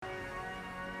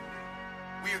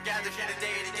we are gathered here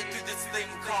today to get through this thing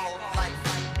called life.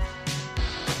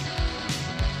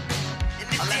 In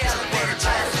the elevator,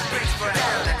 life brings forever.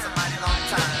 That's a mighty long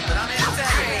time, but I'm here to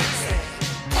tell you.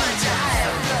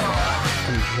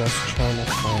 I'm just trying to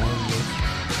find this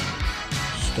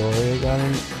story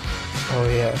again. Oh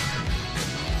yeah.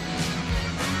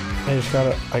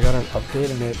 I got an update,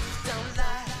 and it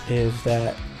is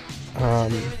that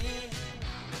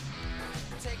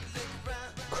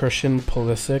Christian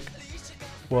Pulisic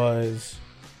was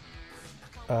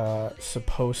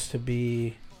supposed to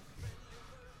be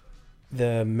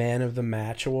the Man of the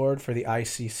Match award for the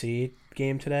ICC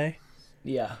game today.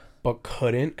 Yeah. But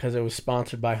couldn't because it was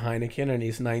sponsored by Heineken, and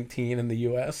he's 19 in the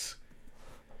U.S.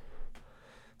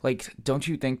 Like, don't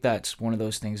you think that's one of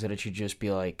those things that it should just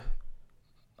be like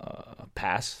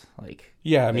pass? Like,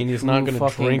 yeah, I mean, he's not going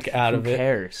to drink out of it. Who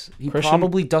cares? He Christian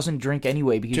probably doesn't drink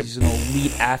anyway because he's an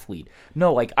elite athlete.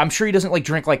 No, like, I'm sure he doesn't like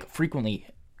drink like frequently.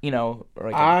 You know,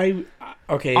 or, like,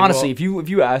 okay. Honestly, well, if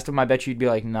you asked him, I bet you'd be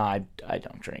like, nah, I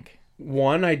don't drink.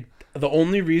 The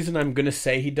only reason I'm going to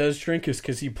say he does drink is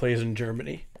because he plays in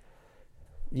Germany.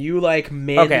 You like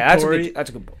mandatory. Okay,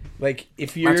 that's a good point. Like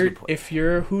if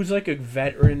you're who's like a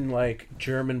veteran like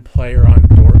German player on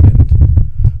Dortmund,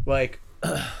 like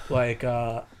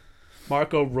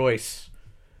Marco Reus,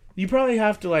 you probably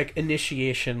have to like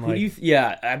initiation like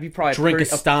I'd be probably drink a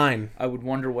Stein. I would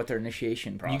wonder what their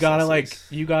initiation process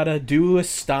is. You gotta do a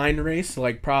Stein race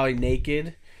like probably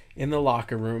naked in the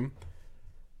locker room,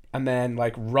 and then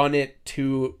like run it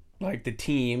to like the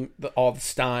team, all the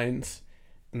Steins.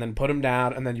 And then put them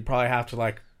down, and then you probably have to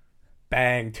like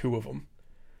bang 2 of them.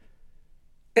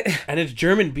 And it's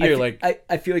German beer.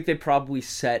 I feel like they probably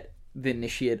set the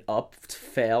initiate up to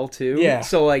fail too. Yeah.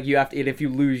 So like you have to, and if you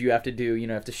lose, you have to do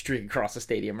have to streak across the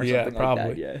stadium or something probably.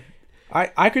 like that. Yeah.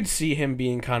 I could see him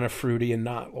being kind of fruity and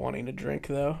not wanting to drink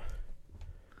though.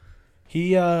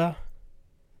 He's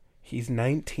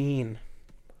 19.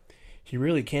 He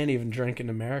really can't even drink in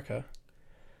America.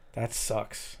 That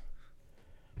sucks.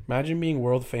 Imagine being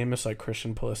world famous like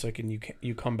Christian Pulisic, and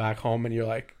you come back home and you're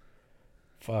like,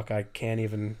 fuck, I can't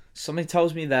even. Something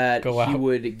tells me that he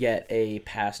would get a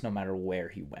pass no matter where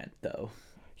he went, though.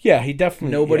 Yeah, he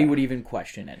definitely. Nobody would even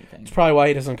question anything. It's probably why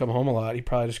he doesn't come home a lot. He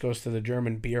probably just goes to the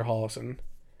German beer halls and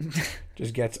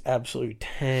just gets absolutely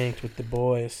tanked with the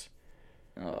boys.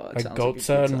 Like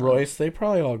Götze and Royce,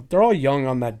 they're all young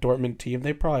on that Dortmund team.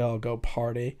 They probably all go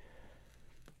party.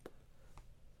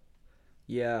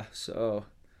 Yeah, so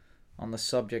on the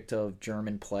subject of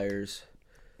German players,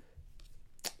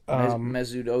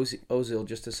 Mesut Ozil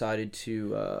just decided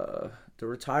to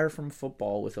retire from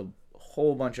football with a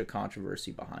whole bunch of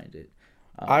controversy behind it.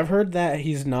 I've heard that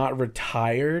he's not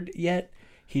retired yet.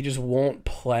 He just won't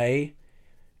play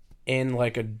in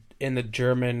the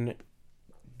German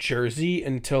jersey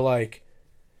until like.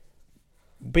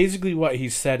 Basically, what he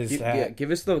said is that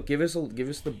give us the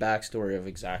backstory of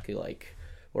exactly like.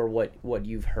 Or what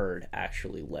you've heard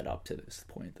actually led up to this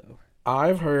point, though.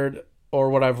 I've heard, or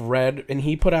what I've read, and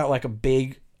he put out like a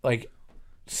big like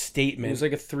statement. It was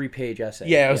like a 3-page essay.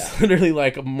 Yeah, it was literally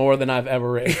like more than I've ever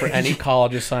written for any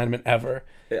college assignment ever.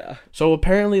 Yeah. So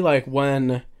apparently, like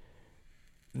when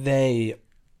they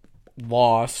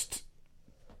lost,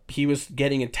 he was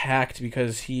getting attacked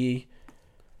because he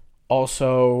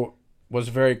also was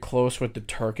very close with the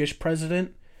Turkish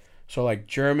president. So, like,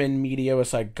 German media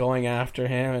was, like, going after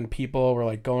him, and people were,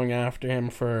 like, going after him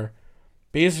for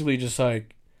basically just,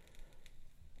 like,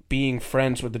 being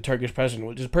friends with the Turkish president,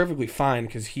 which is perfectly fine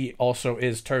because he also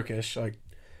is Turkish. Like,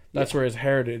 that's where his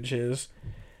heritage is.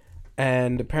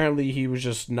 And apparently he was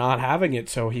just not having it,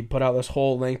 so he put out this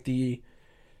whole lengthy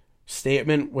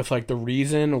statement with, like, the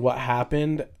reason, what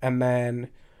happened, and then,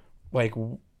 like,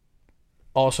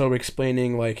 also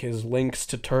explaining, like, his links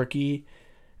to Turkey.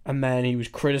 And then he was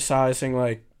criticizing,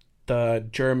 like, the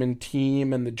German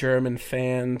team and the German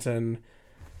fans and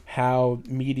how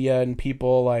media and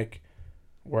people, like,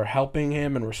 were helping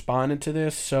him and responding to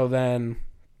this. So then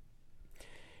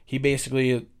he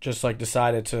basically just, like,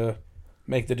 decided to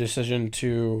make the decision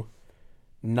to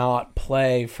not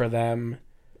play for them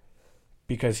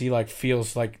because he, like,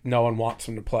 feels like no one wants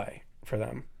him to play for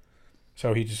them.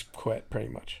 So he just quit, pretty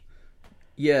much.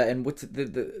 Yeah, and what's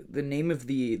the name of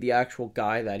the actual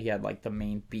guy that he had like the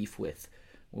main beef with?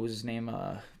 What was his name?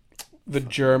 The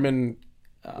German,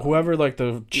 whoever like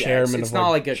the chairman. It's of not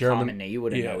like a German, common name. You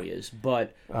wouldn't know who he is,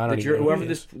 but whoever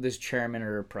this chairman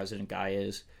or president guy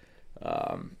is,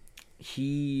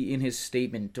 he in his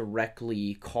statement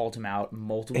directly called him out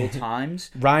multiple times.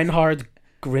 Reinhard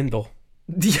Grindel.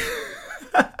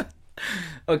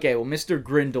 Okay, well, Mr.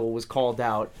 Grindel was called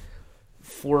out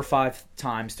 4 or 5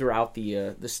 times throughout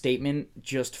the statement,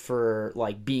 just for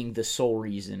like being the sole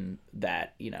reason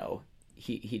that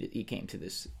he came to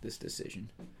this decision.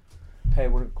 Hey,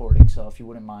 we're recording, so if you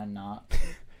wouldn't mind not.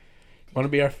 Want to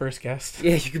be our first guest?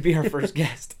 Yeah, you could be our first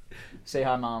guest. Say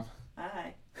hi, Mom.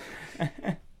 Hi.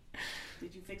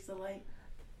 Did you fix the light?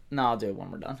 No, I'll do it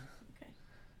when we're done.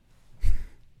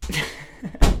 Okay.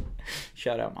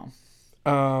 Shout out, Mom.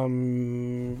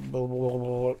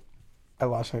 I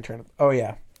lost my train of... Oh,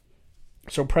 yeah.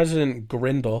 So President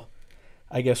Grindel,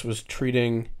 I guess, was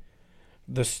treating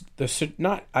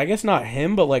not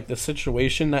him, but like the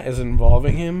situation that is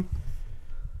involving him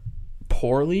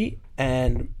poorly,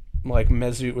 and like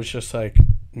Mesut was just like,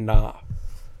 nah.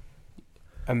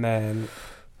 And then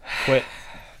quit.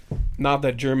 Not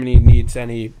that Germany needs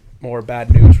any more bad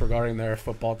news regarding their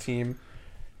football team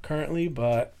currently,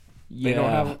 but they don't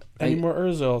have any more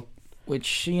Ozil.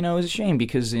 Which, is a shame,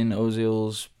 because in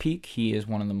Ozil's peak, he is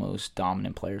one of the most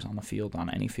dominant players on the field, on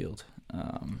any field.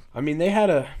 They had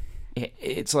a...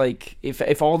 It's like,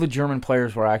 if all the German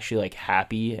players were actually like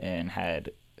happy and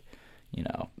had,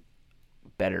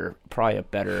 probably a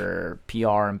better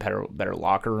PR and better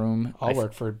locker room. I'll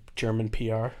work for German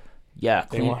PR. Yeah,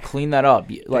 clean that up.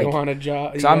 Like, they want a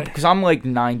job. Because I'm like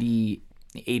 98%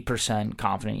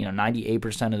 confident.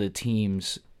 98% of the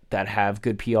teams that have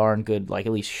good PR and good, like,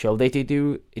 at least show that they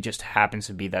do, it just happens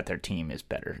to be that their team is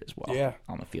better as well. Yeah.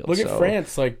 On the field. Look at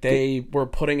France. Like, they were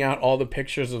putting out all the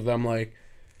pictures of them, like,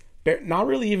 not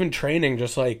really even training,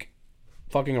 just like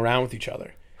fucking around with each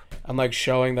other, and like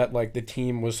showing that like the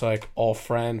team was like all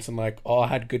friends and like all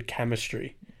had good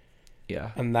chemistry.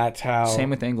 Yeah, and that's how. Same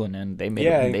with England, and they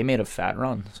made a fat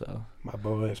run. So my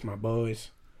boys.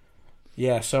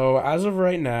 Yeah. So as of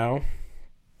right now,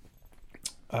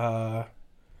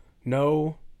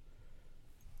 no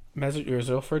Mesut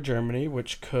Ozil for Germany,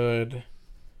 which could.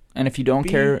 And if you don't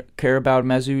care about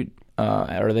Mesut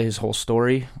or his whole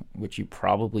story, which you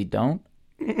probably don't,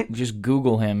 just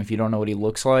Google him if you don't know what he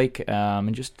looks like,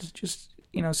 and just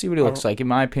see what he looks like. In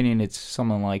my opinion, it's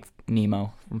someone like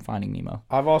Nemo from Finding Nemo.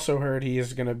 I've also heard he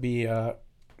is going to be an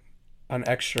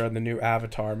extra in the new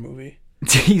Avatar movie.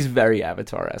 He's very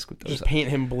Avatar-esque with those. Just paint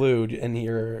him blue and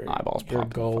your eyeballs your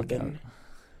golden.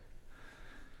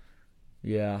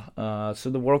 Yeah. So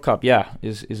the World Cup,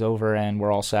 is over, and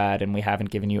we're all sad, and we haven't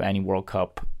given you any World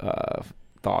Cup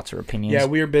thoughts or opinions. Yeah,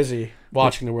 we were busy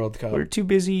watching the World Cup. We're too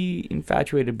busy,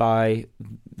 infatuated by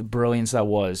the brilliance that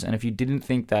was. And if you didn't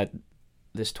think that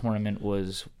this tournament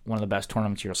was one of the best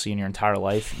tournaments you'll see in your entire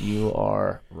life, you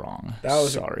are wrong.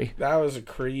 Sorry. That was a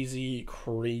crazy,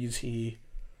 crazy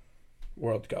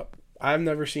World Cup. I've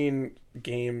never seen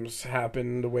games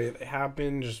happen the way they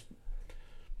happen. Just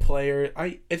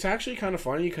it's actually kind of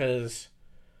funny because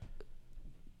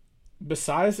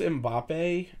besides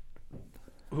Mbappe,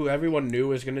 who everyone knew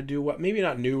was going to do what, maybe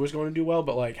not knew was going to do well,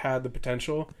 but like had the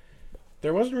potential,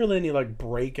 there wasn't really any like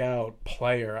breakout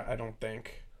player, I don't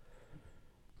think.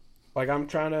 Like, I'm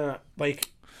trying to,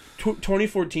 like,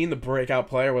 2014, the breakout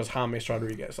player was James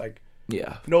Rodriguez. Like,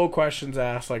 yeah, no questions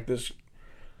asked. Like, this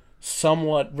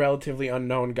somewhat relatively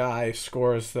unknown guy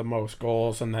scores the most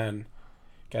goals and then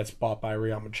gets bought by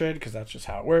Real Madrid because that's just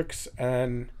how it works.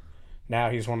 And now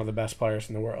he's one of the best players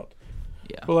in the world.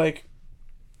 Yeah. But, like,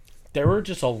 there were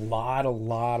just a lot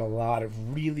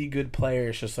of really good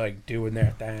players just, like, doing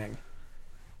their thing.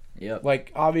 Yep.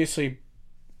 Like, obviously,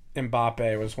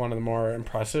 Mbappe was one of the more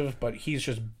impressive, but he's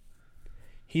just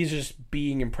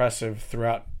being impressive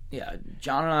throughout. Yeah,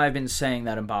 John and I have been saying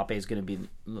that Mbappe is going to be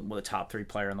the top 3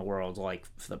 player in the world, like,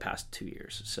 for the past 2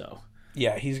 years, so.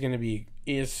 Yeah, he's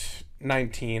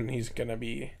 19, he's going to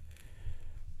be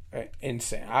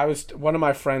insane. One of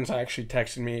my friends actually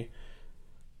texted me,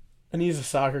 and he's a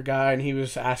soccer guy, and he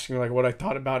was asking like what I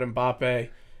thought about Mbappe,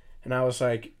 and I was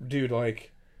like, dude,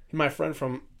 like, my friend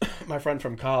from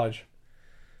college,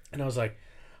 and I was like,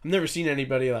 I've never seen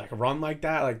anybody like run like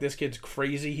that. Like, this kid's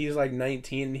crazy. He's like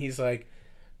 19, and he's like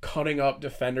cutting up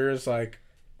defenders like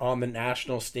on the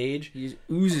national stage. He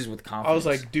oozes with confidence. I was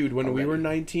like, dude, when we were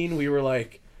 19, we were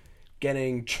like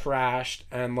getting trashed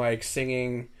and like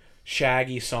singing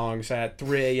Shaggy songs at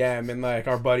 3 a.m. in like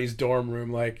our buddy's dorm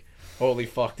room. Like, holy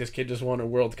fuck, this kid just won a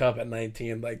World Cup at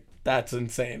 19. Like, that's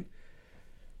insane.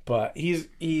 But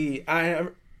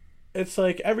it's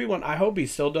like everyone, I hope he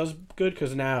still does good,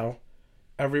 because now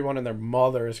everyone and their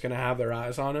mother is going to have their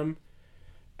eyes on him.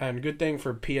 And good thing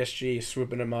for PSG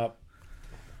swooping him up.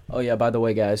 Oh, yeah, by the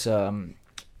way, guys,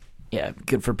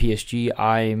 good for PSG.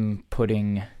 I'm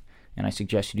putting, and I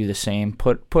suggest you do the same,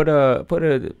 put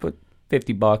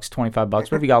 $50, $25,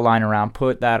 whatever you got lying around,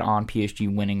 put that on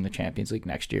PSG winning the Champions League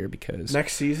next year because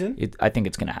Next season? I think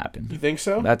it's going to happen. You think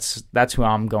so? That's who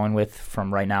I'm going with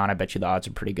from right now, and I bet you the odds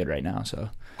are pretty good right now. So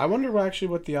I wonder actually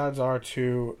what the odds are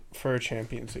for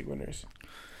Champions League winners.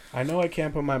 I know I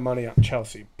can't put my money on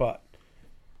Chelsea, but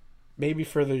maybe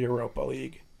for the Europa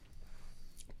League.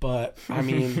 But I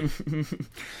mean,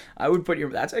 I would put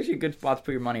that's actually a good spot to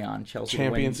put your money on Chelsea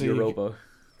Champions to win League. Europa.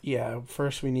 yeah,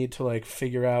 first we need to like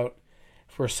figure out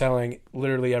if we're selling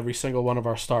literally every single one of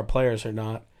our star players or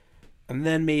not. And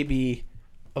then maybe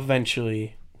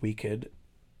eventually we could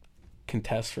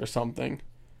contest for something.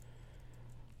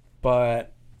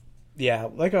 But yeah,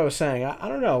 like I was saying, I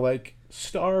don't know, like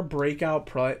star breakout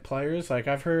players, like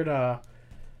I've heard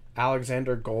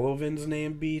Alexander Golovin's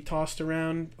name be tossed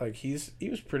around. Like he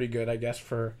was pretty good, I guess,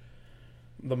 for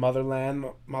the motherland,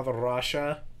 Mother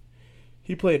Russia.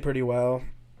 He played pretty well.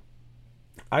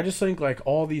 I just think like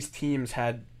all these teams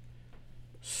had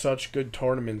such good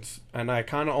tournaments, and I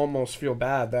kind of almost feel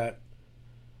bad that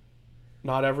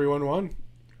not everyone won.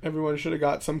 Everyone should have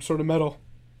got some sort of medal.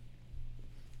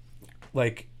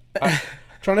 Like, I'm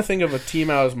trying to think of a team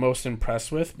I was most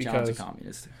impressed with because John's a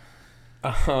communist.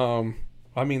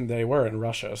 I mean they were in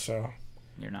Russia, so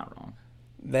You're not wrong.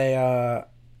 they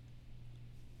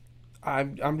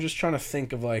I'm just trying to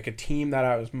think of like a team that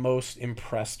I was most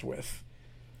impressed with,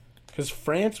 because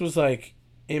France was like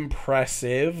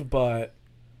impressive, but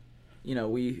You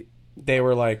know, they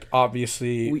were like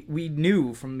obviously we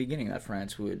knew from the beginning that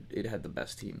France it had the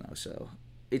best team though, so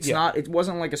it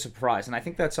wasn't like a surprise, and I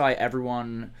think that's why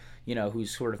everyone, you know,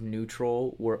 who's sort of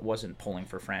neutral wasn't pulling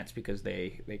for France, because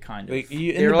they kind of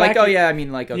they're like, oh yeah, I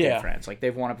mean, like, okay, yeah. France, like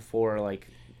they've won it before, like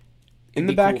in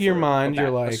the back of your mind you're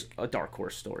like a dark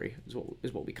horse story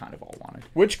is what we kind of all wanted.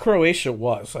 which Croatia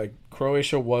was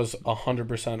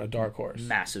 100% a dark horse,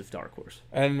 Massive dark horse.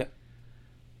 and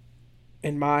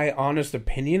in my honest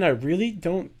opinion, I really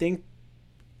don't think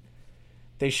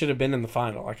they should have been in the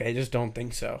final. Like, I just don't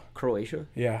think so. Croatia,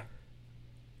 Yeah.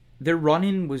 their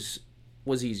run-in was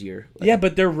easier. Yeah,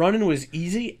 but their running was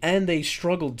easy, and they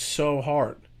struggled so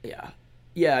hard.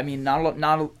 Yeah, I mean, not a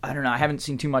lot. I don't know. I haven't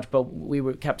seen too much, but we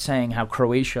kept saying how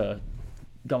Croatia,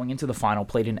 going into the final,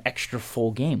 played an extra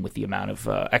full game with the amount of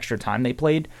extra time they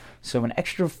played. So an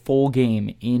extra full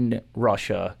game in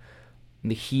Russia, in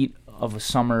the heat of a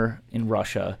summer in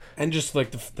Russia, And just,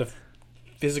 like, the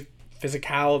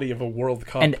physicality of a World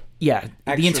Cup. and yeah,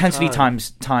 Extra the intensity time.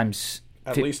 times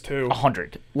At least 2.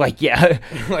 100. Like, yeah.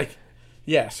 Like,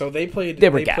 yeah, so they played They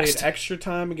were played gassed. extra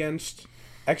time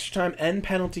and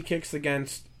penalty kicks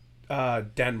against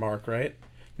Denmark, right?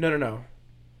 No.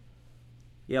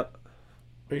 Yep.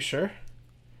 Are you sure?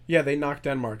 Yeah, they knocked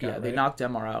Denmark out. Yeah, they right? knocked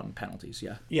Denmark out in penalties,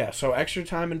 yeah. Yeah, so extra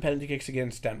time and penalty kicks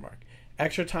against Denmark.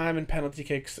 Extra time and penalty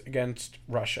kicks against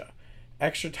Russia.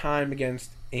 Extra time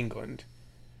against England.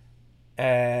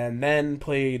 And then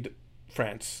played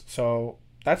France. So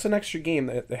that's an extra game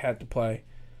that they had to play.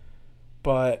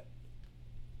 But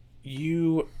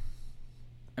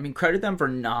I mean, credit them for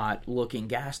not looking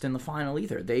gassed in the final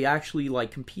either. They actually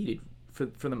like competed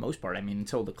for the most part. I mean,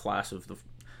 until the class of the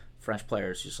French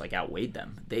players just like outweighed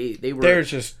them. They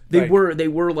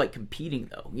were like competing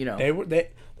though. You know, they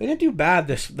didn't do bad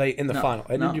in the No, final.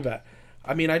 They didn't no. do bad.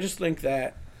 I mean, I just think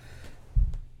that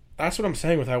that's what I'm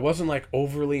saying with I wasn't like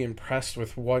overly impressed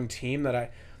with one team.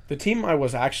 The team I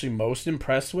was actually most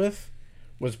impressed with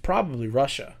was probably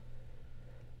Russia.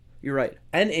 You're right.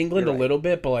 And England You're a right. little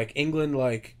bit, but like England,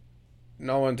 like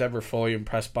no one's ever fully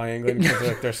impressed by England because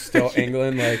like they're still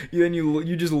England. Like Then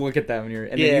you just look at them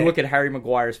and then you look at Harry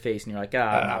Maguire's face and you're like,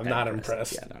 I'm not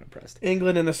impressed. Yeah, not impressed.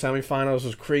 England in the semifinals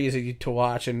was crazy to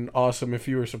watch and awesome if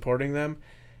you were supporting them,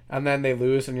 and then they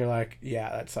lose and you're like, yeah,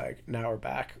 that's like now we're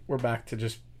back. We're back to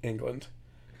just England.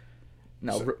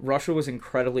 No, Russia was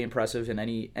incredibly impressive, and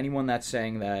anyone that's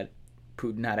saying that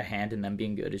Putin had a hand in them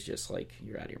being good is just like,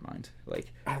 you're out of your mind.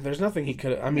 Like, There's nothing he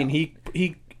could. I mean, he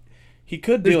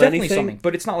could there's do definitely anything. something,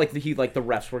 but it's not like the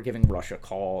refs were giving Russia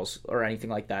calls or anything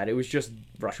like that. It was just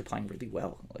Russia playing really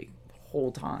well, like the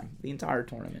whole time, the entire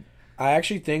tournament. I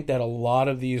actually think that a lot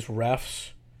of these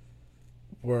refs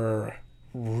were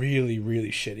really, really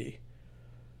shitty.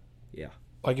 Yeah.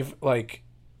 Like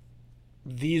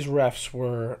these refs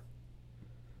were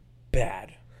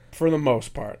bad for the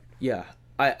most part. Yeah,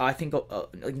 I think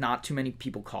like not too many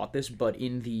people caught this, but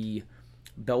in the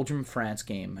Belgium-France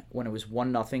game, when it was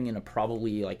 1-0 in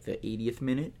probably like the 80th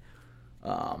minute,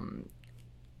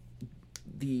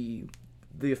 the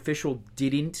official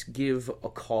didn't give a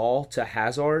call to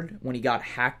Hazard when he got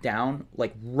hacked down,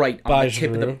 like right on By the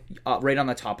tip Giroud. of right on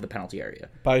the top of the penalty area.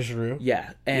 By Giroud.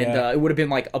 Yeah, and Yeah. it would have been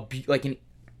like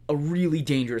a a really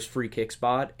dangerous free kick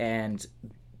spot, and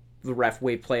the ref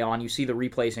wave play on. You see the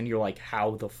replays, and you're like,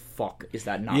 how the fuck is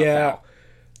that not a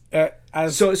foul?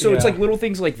 So it's like little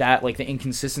things like that, like the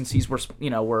inconsistencies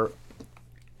were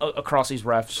across these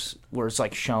refs, where it's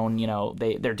like shown,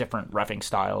 they're different reffing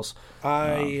styles. So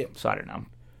I don't know.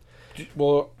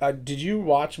 Well, did you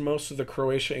watch most of the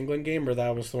Croatia-England game, or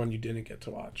that was the one you didn't get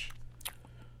to watch?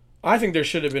 I think there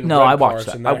should have been I watched cards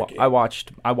that. in that game.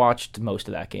 I watched most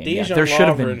of that game. Dejan There should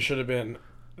have been. Lovren should have been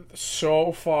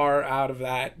so far out of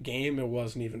that game, it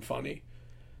wasn't even funny.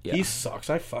 Yeah. He sucks.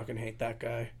 I fucking hate that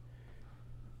guy.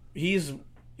 He's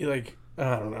like,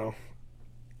 I don't know.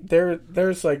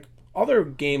 There's like other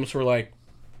games were like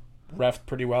reffed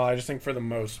pretty well. I just think for the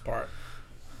most part,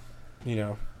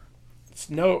 it's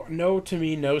no to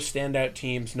me, no standout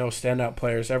teams, no standout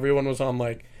players. Everyone was on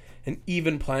like an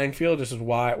even playing field. This is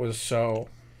why it was so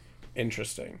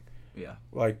interesting. Yeah.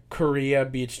 Like Korea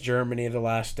beats Germany the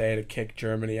last day to kick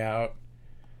Germany out.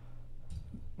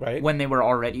 Right? When they were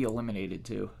already eliminated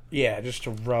too. Yeah, just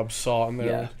to rub salt in there.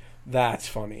 Yeah. That's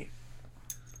funny.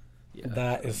 Yeah.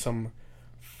 That is some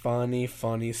funny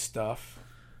stuff.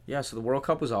 Yeah, so the World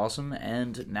Cup was awesome,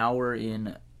 and now we're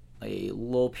in a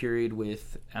lull period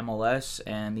with MLS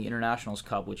and the Internationals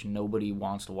Cup, which nobody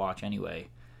wants to watch anyway.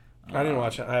 I didn't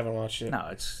watch it. I haven't watched it. No,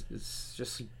 it's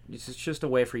just a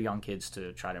way for young kids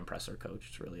to try to impress their coach.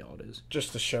 It's really all it is.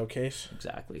 Just a showcase.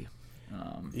 Exactly.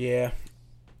 Yeah.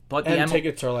 But And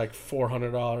tickets are like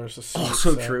 $400 a seat.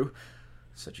 Also true.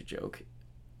 Such a joke.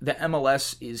 The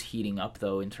MLS is heating up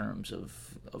though in terms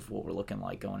of what we're looking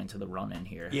like going into the run in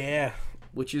here. Yeah.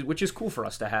 Which is cool for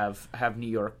us to have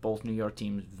both New York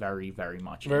teams very, very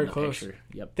much Very in the close. picture.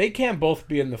 Yep. They can't both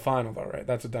be in the final though, right?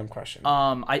 That's a dumb question.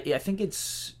 I think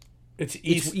it's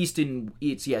East.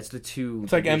 it's the two.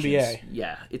 It's like divisions. NBA.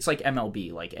 Yeah, it's like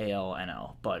MLB, like AL,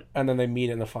 NL, but And then they meet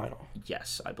in the final.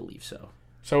 yes, I believe so.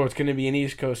 So it's going to be an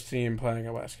East Coast team playing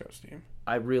a West Coast team.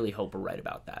 I really hope we're right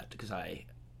about that because I'd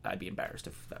be embarrassed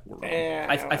if that were wrong.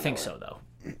 I I think so though.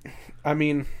 I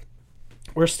mean,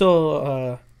 we're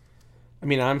still.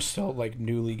 I'm still like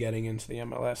newly getting into the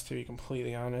MLS, to be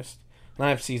completely honest. And I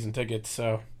have season tickets,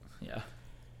 so. Yeah.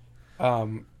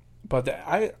 But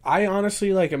I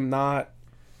honestly like am not.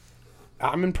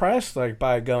 I'm impressed like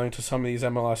by going to some of these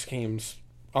MLS games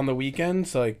on the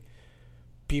weekends. Like,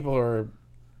 people are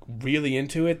really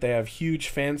into it. They have huge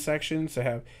fan sections.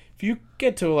 If you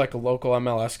get to like a local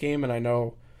MLS game, and I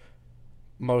know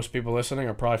most people listening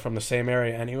are probably from the same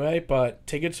area anyway, but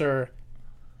tickets are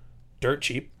dirt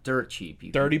cheap.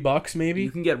 $30 maybe. You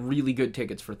can get really good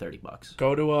tickets for $30.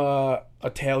 Go to a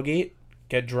tailgate,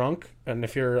 get drunk, and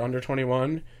if you're under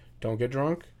 21, don't get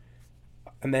drunk,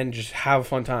 and then just have a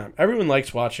fun time. Everyone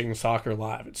likes watching soccer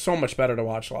live. It's so much better to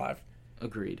watch live.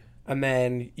 Agreed. And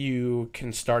then you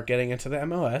can start getting into the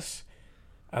MLS,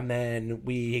 and then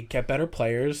we get better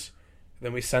players,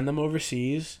 then we send them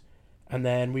overseas, and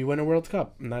then we win a World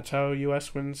Cup. And that's how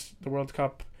U.S. wins the World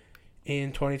Cup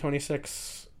in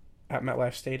 2026 at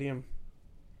MetLife Stadium.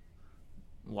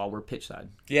 While we're pitch side.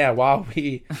 Yeah,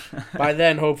 by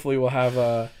then, hopefully we'll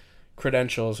have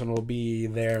credentials and we'll be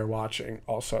there watching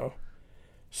also.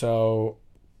 So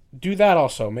do that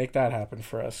also. Make that happen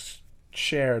for us.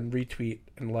 Share and retweet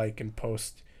and like and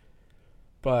post.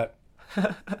 But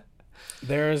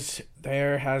there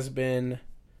has been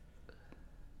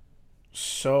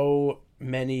so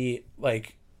many,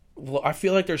 like, I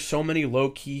feel like there's so many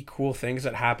low-key cool things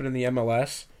that happen in the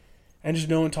MLS and just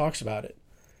no one talks about it.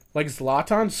 Like,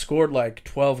 Zlatan scored like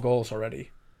 12 goals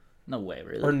already. No way,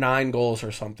 really. Or 9 goals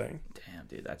or something. Damn,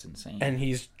 dude, that's insane. And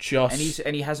he's just...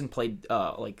 And he hasn't played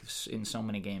like in so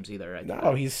many games either. I think.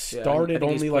 No, he's started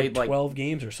only like 12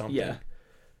 games or something. Yeah.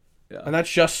 And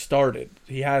that's just started.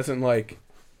 He hasn't like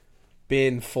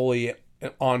been fully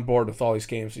on board with all these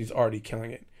games. He's already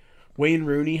killing it. Wayne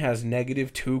Rooney has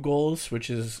 -2 goals, which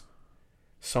is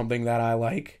something that I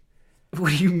like.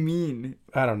 What do you mean?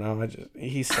 I don't know.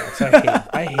 He sucks.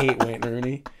 I hate Wayne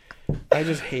Rooney. I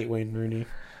just hate Wayne Rooney.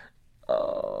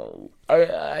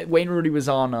 Wayne Rooney was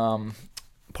on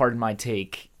Pardon My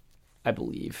Take, I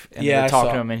believe. And yeah, they were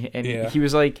talking to him, and he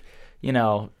was like,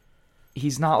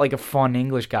 he's not like a fun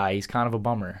English guy. He's kind of a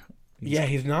bummer.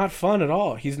 He's not fun at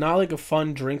all. He's not like a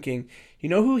fun drinking. You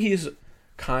know who he's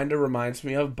kind of reminds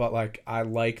me of, but like I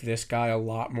like this guy a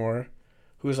lot more.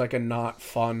 Who's like a not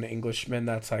fun Englishman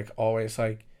that's like always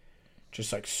like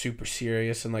just like super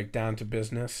serious and like down to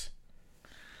business.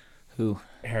 Who?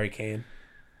 Harry Kane.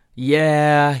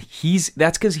 Yeah,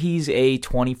 that's because he's a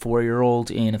 24-year-old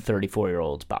in a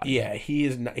 34-year-old's body. Yeah, he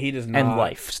does not. And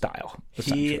lifestyle,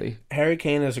 essentially. Harry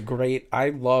Kane is I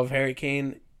love Harry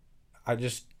Kane. I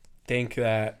just think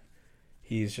that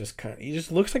he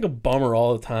just looks like a bummer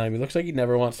all the time. He looks like he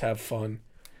never wants to have fun. And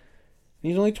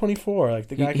he's only 24. Like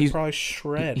the guy can probably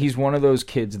shred. He's one of those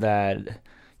kids that,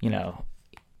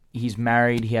 he's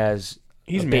married. He has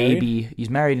a baby. He's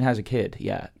married and has a kid.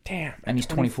 Yeah. Damn. And he's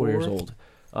 24 years old.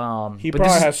 He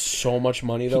probably has so much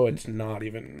money though. It's not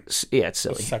even. Yeah, it's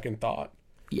silly. A second thought.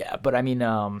 Yeah, but I mean,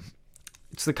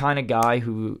 it's the kind of guy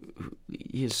who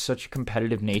he has such a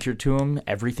competitive nature to him.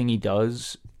 Everything he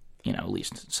does, at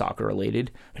least soccer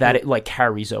related, that it like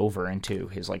carries over into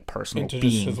his like personal into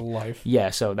being. Just his life. Yeah,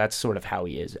 so that's sort of how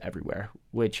he is everywhere.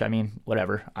 Which I mean,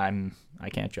 whatever. I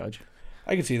can't judge.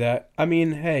 I can see that. I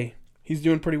mean, hey, he's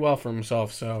doing pretty well for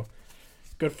himself, so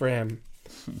good for him.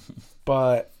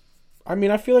 But I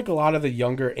mean, I feel like a lot of the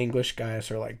younger English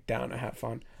guys are like down to have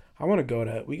fun. We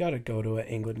got to go to an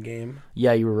England game.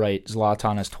 Yeah, you were right.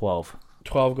 Zlatan has 12.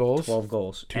 12 goals? 12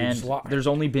 goals. Dude, and there's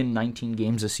only been 19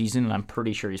 games this season, and I'm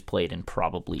pretty sure he's played in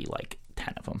probably like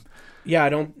 10 of them. Yeah,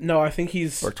 I think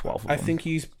he's... Or 12 of them. I think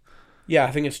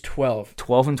it's 12.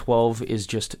 12 and 12 is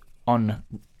just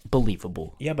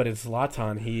unbelievable. Yeah, but it's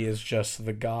Zlatan. He is just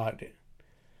the god.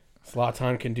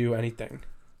 Zlatan can do anything.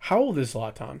 How old is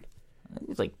Zlatan?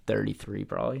 He's like 33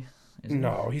 probably.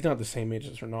 No, he's not the same age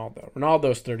as Ronaldo.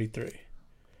 Ronaldo's 33.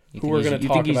 You who we're going to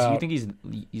talk about. You think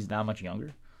he's that much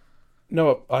younger?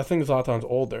 No, I think Zlatan's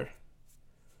older.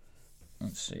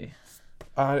 Let's see.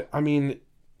 I mean,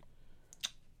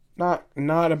 not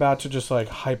about to just like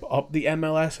hype up the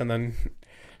MLS and then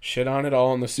shit on it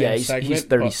all in the same segment. He's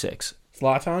 36.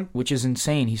 Zlatan? Which is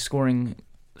insane. He's scoring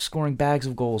bags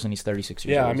of goals and he's 36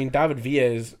 years old. Yeah, I mean, David Villa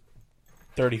is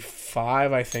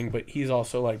 35, I think, but he's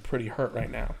also like pretty hurt right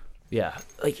now. Yeah,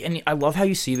 and I love how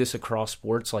you see this across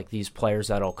sports, like these players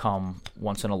that'll come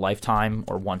once in a lifetime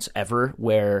or once ever,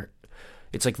 where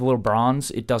it's like the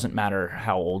LeBrons. It doesn't matter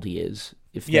how old he is.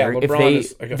 LeBron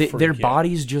is like a freak, their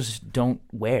bodies just don't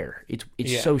wear.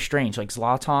 It's so strange. Like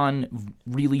Zlatan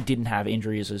really didn't have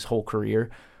injuries his whole career,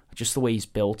 just the way he's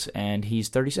built, and he's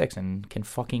 36 and can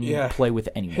fucking play with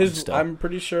anyone. Still. I'm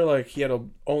pretty sure like he had a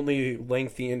only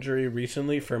lengthy injury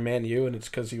recently for Man U, and it's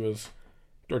because he was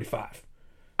 35.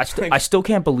 I still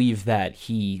can't believe that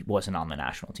he wasn't on the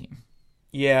national team.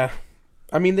 Yeah.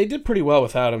 I mean, they did pretty well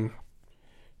without him.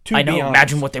 I know.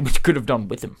 Imagine what they could have done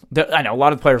with him. I know a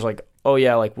lot of players are like, oh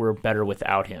yeah, like we're better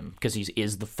without him because he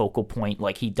is the focal point.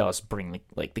 Like he does bring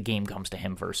the game comes to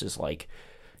him versus like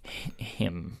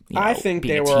him. I think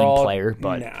being they a were team all player,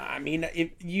 but nah. I mean, if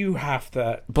you have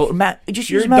to. But Matt, just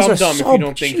you're use him as a dumb sub. if you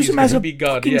don't think he's going to be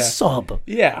good. Yeah, sub.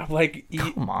 Yeah, like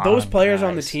Come on, those players guys.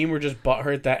 on the team were just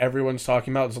butthurt that everyone's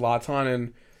talking about Zlatan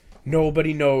and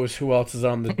nobody knows who else is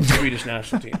on the Swedish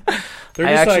national team. They're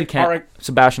I just actually like, can't. all right,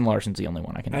 Sebastian Larsson's the only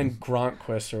one I can name. and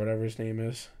Grantquist or whatever his name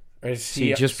is. Or is See,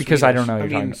 he just because I don't know Swedish?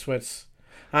 who you're I mean, talking Swiss.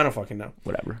 I don't fucking know.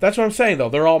 Whatever. That's what I'm saying, though.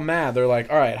 They're all mad. They're like,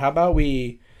 all right, how about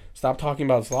we stop talking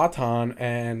about Zlatan,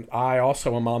 and I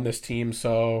also am on this team,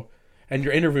 so, and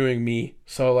you're interviewing me,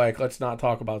 so, like, let's not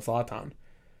talk about Zlatan.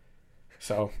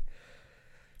 So,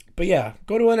 but yeah,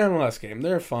 go to an MLS game.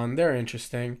 They're fun. They're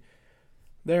interesting.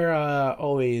 They're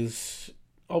always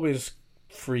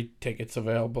free tickets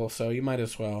available, so you might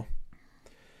as well.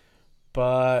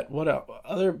 But what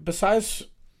else?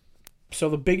 So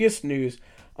the biggest news,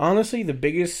 honestly, the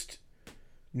biggest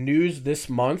news this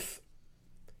month,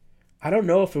 I don't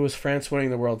know if it was France winning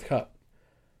the World Cup.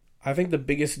 I think the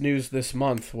biggest news this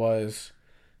month was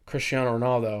Cristiano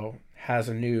Ronaldo has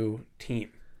a new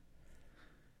team.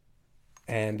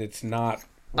 And it's not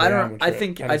Real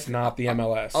Madrid, it's not the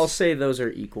MLS. I'll say those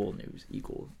are equal news.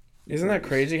 Isn't that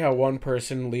crazy how one player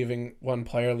leaving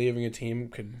a team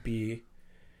could be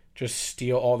just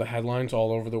steal all the headlines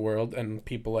all over the world and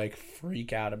people like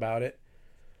freak out about it?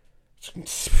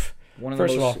 One of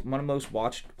the most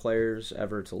watched players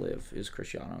ever to live is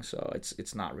Cristiano, so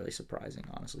it's not really surprising,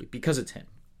 honestly, because it's him.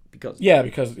 Because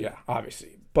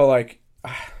obviously. But like,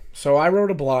 so I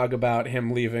wrote a blog about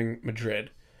him leaving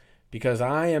Madrid because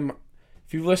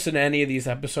if you've listened to any of these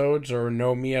episodes or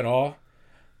know me at all,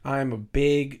 I'm a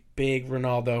big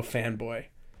Ronaldo fanboy.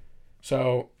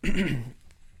 So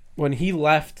when he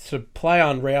left to play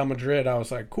on Real Madrid, I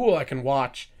was like, cool, I can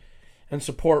watch and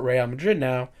support Real Madrid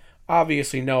now.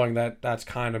 Obviously knowing that that's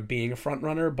kind of being a front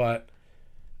runner, but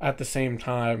at the same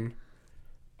time,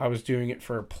 I was doing it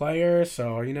for a player,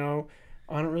 so, I don't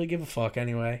really give a fuck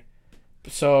anyway.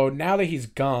 So now that he's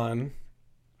gone,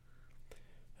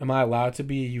 am I allowed to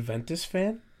be a Juventus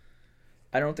fan?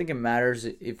 I don't think it matters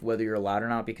if whether you're allowed or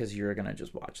not because you're going to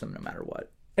just watch them no matter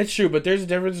what. It's true, but there's a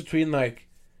difference between, like...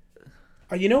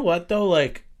 You know what, though?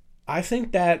 Like, I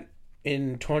think that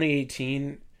in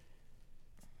 2018...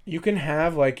 you can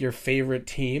have, like, your favorite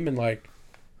team and, like,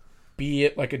 be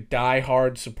it like a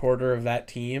diehard supporter of that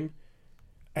team,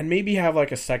 and maybe have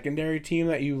like a secondary team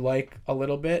that you like a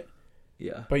little bit.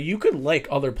 Yeah. But you could like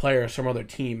other players from other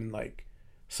team and like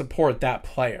support that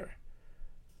player.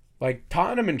 Like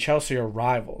Tottenham and Chelsea are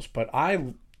rivals, but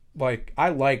I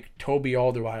like Toby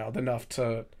Alderweireld enough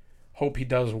to hope he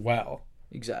does well.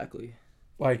 Exactly.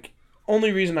 Like,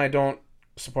 only reason I don't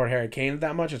support Harry Kane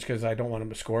that much is because I don't want him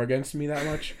to score against me that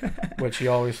much, which he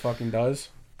always fucking does.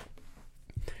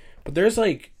 But there's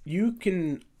like, you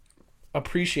can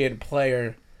appreciate a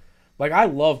player. Like, I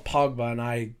love Pogba and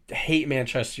I hate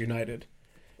Manchester United.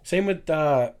 Same with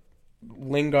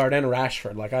Lingard and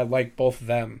Rashford. Like, I like both of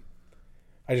them.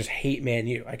 I just hate Man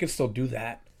U. I could still do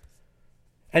that.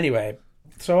 Anyway,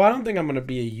 so I don't think I'm going to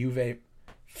be a Juve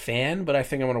fan, but I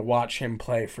think I'm going to watch him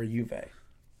play for Juve.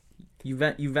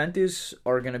 Juventus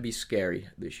are going to be scary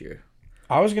this year.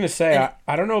 I was going to say,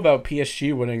 I don't know about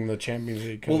PSG winning the Champions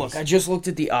League. Well, look, I just looked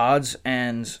at the odds,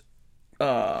 and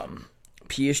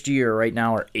PSG right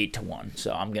now are 8-1.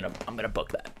 So I'm gonna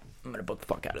book that. I'm gonna book the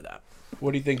fuck out of that.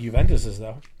 What do you think Juventus is,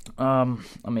 though?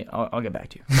 I'll get back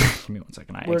to you. Give me 1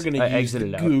 second. We're going to use the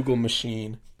Google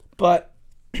machine. But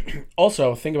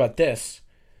also, think about this.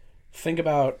 Think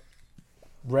about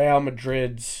Real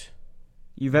Madrid's...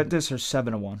 Juventus are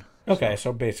 7-1. Okay,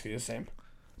 so basically the same.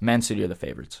 Man City are the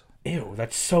favorites. Ew,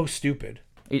 that's so stupid.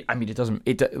 It doesn't.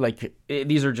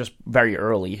 These are just very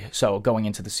early. So going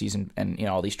into the season, and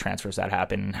all these transfers that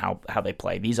happen, and how they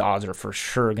play, these odds are for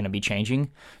sure going to be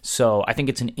changing. So I think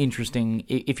it's an interesting.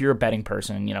 If you're a betting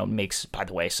person, it makes, by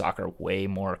the way, soccer way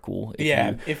more cool.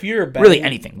 If you're a betting, really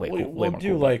anything, way we'll more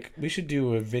do cool. we should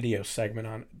do a video segment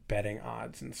on betting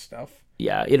odds and stuff.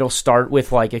 Yeah, it'll start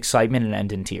with like excitement and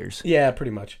end in tears. Yeah,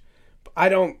 pretty much.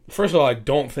 First of all, I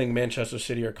don't think Manchester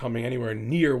City are coming anywhere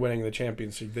near winning the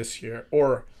Champions League this year,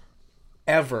 or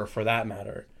ever for that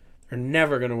matter. They're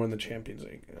never going to win the Champions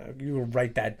League. You will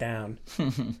write that down.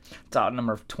 Tottenham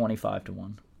are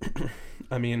 25-1.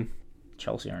 I mean,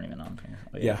 Chelsea aren't even on here.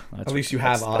 But yeah, at least you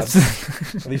have odds.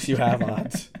 At least you have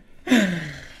odds.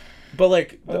 But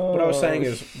what I was saying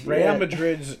is Real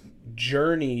Madrid's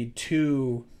journey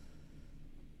to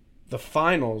the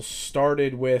finals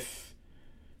started with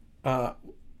I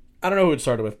don't know who it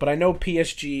started with, but I know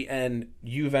PSG and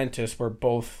Juventus were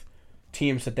both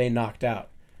teams that they knocked out.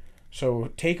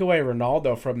 So take away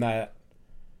Ronaldo from that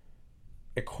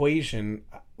equation,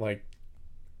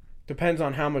 depends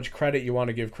on how much credit you want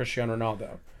to give Cristiano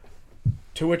Ronaldo.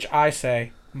 To which I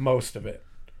say most of it.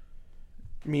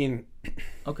 I mean,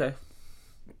 okay.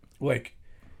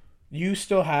 You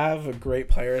still have great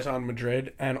players on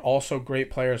Madrid and also great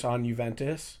players on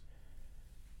Juventus.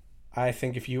 I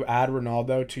think if you add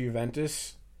Ronaldo to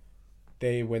Juventus,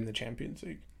 they win the Champions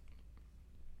League.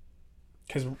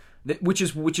 Which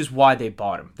is why they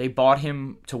bought him. They bought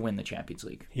him to win the Champions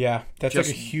League. Yeah, that's a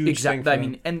huge thing. I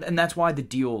mean, and that's why the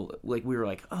deal. We were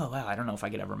like, oh wow, I don't know if I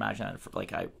could ever imagine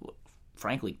that. I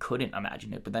frankly couldn't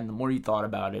imagine it. But then the more you thought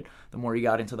about it, the more you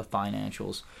got into the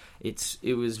financials.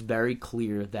 It was very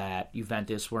clear that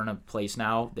Juventus were in a place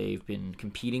now. They've been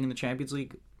competing in the Champions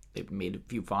League. They've made a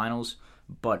few finals,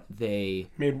 but they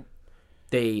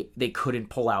couldn't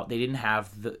pull out. They didn't have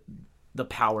the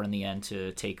power in the end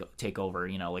to take over,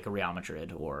 like a Real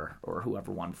Madrid or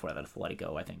whoever won before that.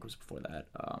 Atletico, I think, was before that.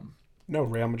 No,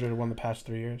 Real Madrid won the past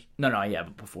 3 years. No, yeah,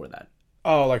 but before that.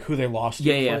 Oh, like who they lost to?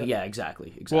 Yeah,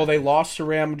 exactly. Well, they lost to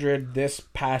Real Madrid this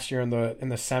past year in the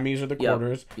semis or the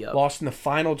quarters. Yep. Lost in the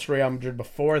final to Real Madrid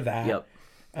before that. Yep.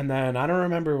 And then I don't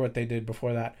remember what they did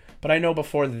before that. But I know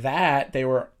before that they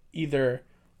were either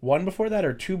one before that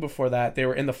or two before that, they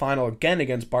were in the final again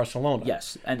against Barcelona.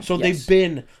 Yes. And so they've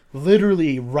been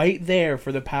literally right there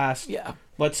for the past,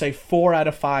 let's say, 4 out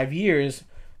of 5 years,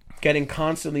 getting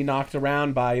constantly knocked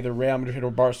around by either Real Madrid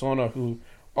or Barcelona, who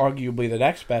arguably the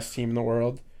next best team in the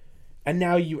world. And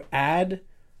now you add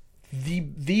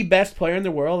the best player in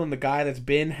the world and the guy that's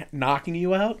been knocking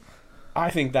you out. I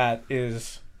think that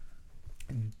is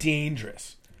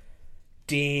dangerous.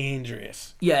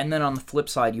 Yeah, and then on the flip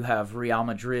side, you have Real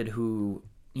Madrid, who,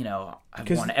 have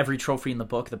won every trophy in the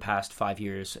book the past 5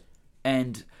 years,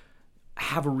 and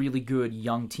have a really good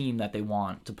young team that they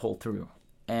want to pull through.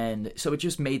 And so it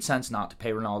just made sense not to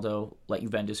pay Ronaldo, like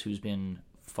Juventus, who's been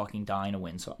fucking dying to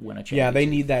win a Champions Yeah, they League.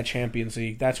 need that Champions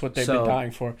League. That's what they've been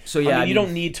dying for. So yeah, you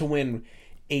don't need to win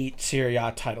 8 Serie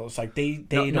A titles. Like they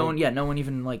don't. No one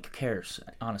even cares.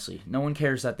 Honestly, no one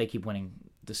cares that they keep winning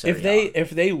the Serie A.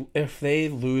 If they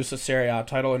lose the Serie A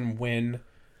title and win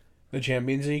the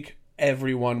Champions League,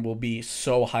 everyone will be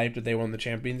so hyped that they won the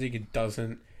Champions League. It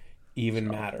doesn't even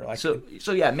matter. So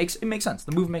yeah, it makes sense.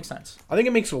 The move makes sense. I think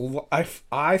it makes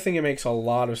I think it makes a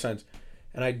lot of sense.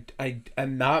 and I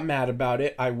am not mad about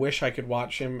it. I wish I could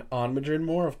watch him on Madrid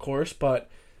more, of course, but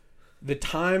the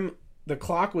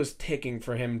clock was ticking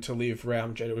for him to leave Real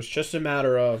Madrid. It was just a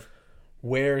matter of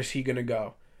where is he going to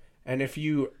go. And if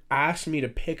you asked me to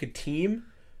pick a team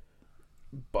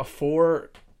before,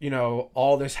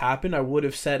 all this happened, I would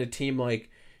have said a team like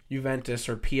Juventus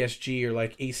or PSG or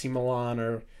like AC Milan,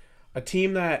 or a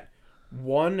team that,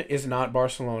 one, is not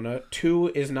Barcelona,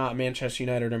 two, is not Manchester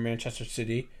United or Manchester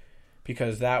City,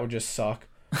 because that would just suck.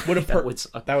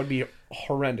 That would be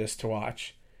horrendous to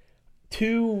watch.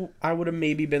 Two, I would have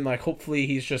maybe been like, hopefully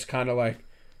he's just kind of like,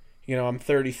 I'm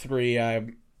 33,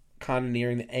 I'm kind of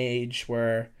nearing the age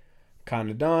where kind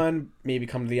of done, maybe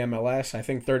come to the MLS. I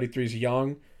think 33 is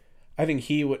young. I think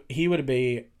he would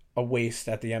be a waste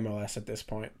at the MLS at this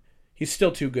point. He's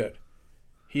still too good.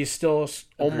 He's still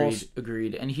almost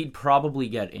agreed, and he'd probably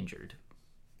get injured.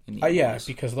 In the yeah, MLS.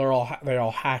 because they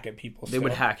all hack at people. They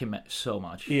would hack him so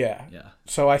much. Yeah. Yeah.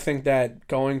 So I think that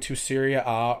going to Serie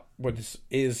A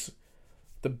is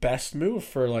the best move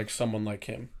for like someone like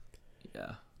him.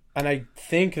 Yeah. And I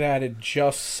think that it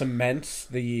just cements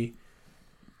the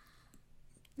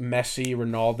Messi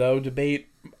Ronaldo debate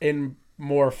in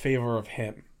more favor of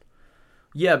him.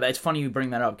 Yeah, but it's funny you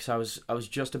bring that up, because I was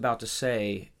just about to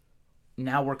say,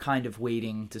 now we're kind of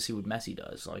waiting to see what Messi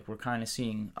does. Like, we're kind of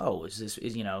seeing, would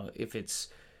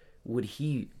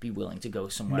he be willing to go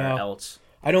somewhere else?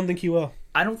 I don't think he will.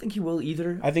 I don't think he will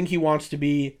either. I think he wants to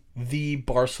be the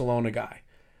Barcelona guy.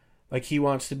 Like, he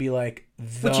wants to be like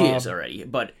the... Which he is already,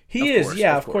 but...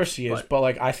 Of course he is. But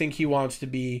like, I think he wants to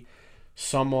be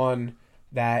someone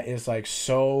that is like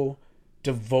so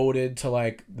devoted to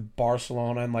like the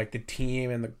Barcelona and like the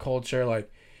team and the culture.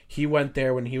 Like, he went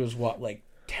there when he was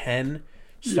 10,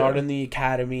 started in the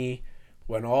academy,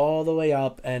 went all the way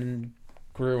up and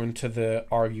grew into the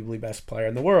arguably best player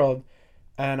in the world.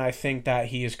 And I think that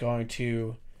he is going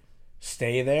to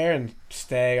stay there and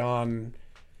stay on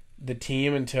the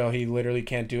team until he literally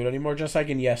can't do it anymore, just like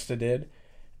Iniesta did,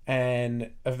 and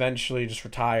eventually just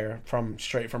retire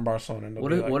straight from Barcelona.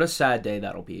 What a sad day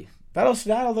that'll be. That'll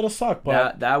suck,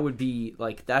 but that would be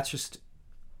like, that's just,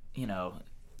 in but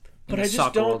the I just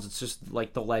soccer don't... world, it's just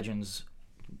like the legends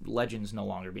no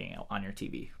longer being on your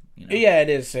TV. Yeah, it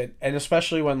is. And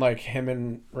especially when like him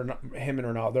and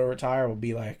Ronaldo retire, will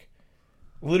be like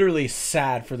literally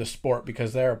sad for the sport,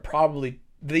 because they're probably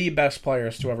the best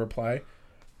players to ever play.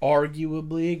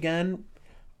 Arguably, again,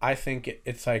 I think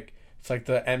it's like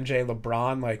the MJ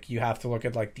LeBron. Like, you have to look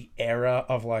at like the era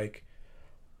of like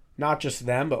not just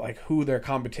them, but like who their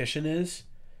competition is,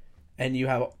 and you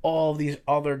have all these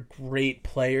other great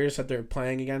players that they're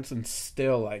playing against, and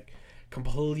still like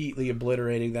completely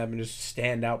obliterating them and just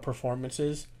standout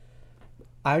performances.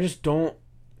 I just don't.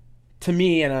 To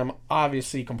me, and I'm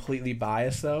obviously completely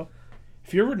biased though,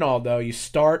 if you're Ronaldo, you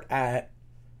start at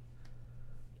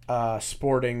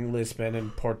Sporting Lisbon in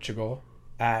Portugal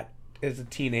as a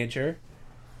teenager.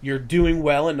 You're doing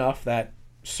well enough that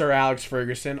Sir Alex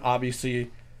Ferguson,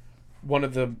 obviously one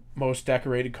of the most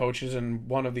decorated coaches and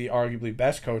one of the arguably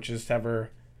best coaches to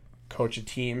ever coach a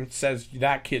team, says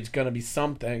that kid's going to be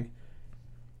something.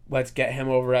 Let's get him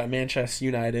over at Manchester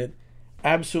United.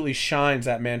 Absolutely shines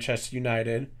at Manchester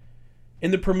United.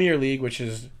 In the Premier League, which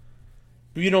is...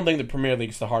 If you don't think the Premier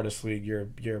League's the hardest league,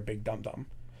 you're a big dum-dum.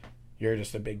 You're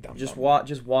just a big dum-dum.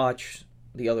 Just watch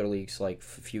the other leagues, like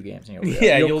a few games, and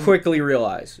you'll quickly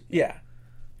realize. Yeah.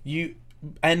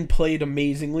 And played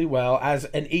amazingly well as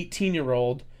an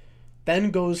 18-year-old, then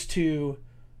goes to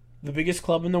the biggest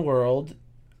club in the world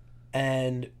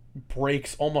and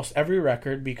breaks almost every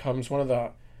record, becomes one of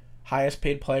the highest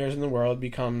paid players in the world,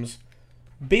 becomes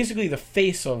basically the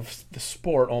face of the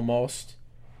sport almost,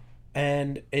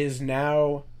 and is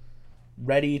now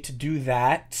ready to do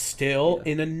that still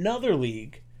in another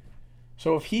league.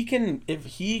 So if he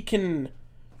can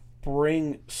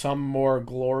bring some more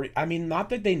glory, I mean, not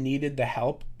that they needed the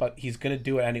help, but he's going to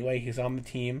do it anyway. He's on the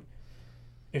team.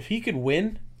 If he could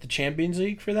win the Champions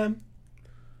League for them,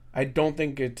 I don't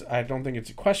think it's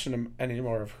a question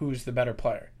anymore of who's the better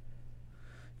player.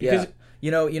 Because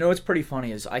what's pretty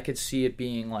funny is I could see it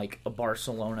being like a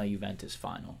Barcelona Juventus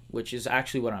final, which is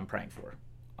actually what I'm praying for.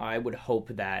 I would hope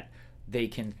that they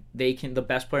can the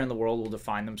best player in the world will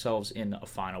define themselves in a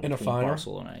final between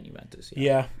Barcelona and Juventus.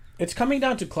 Yeah. It's coming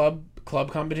down to club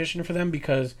competition for them,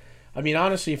 because I mean,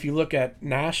 honestly, if you look at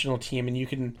national team, and you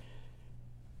can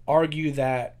argue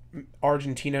that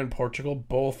Argentina and Portugal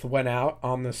both went out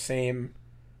on the same,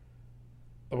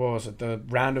 what was it, the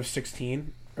round of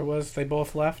 16 they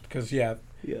both left, because but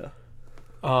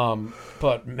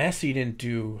Messi didn't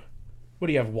do, what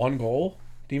do you have, one goal?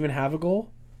 Do you even have a goal?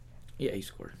 Yeah, he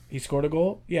scored. He scored a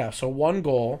goal? Yeah, so 1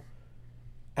 goal.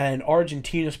 And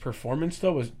Argentina's performance,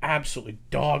 though, was absolutely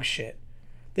dog shit.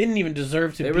 They didn't even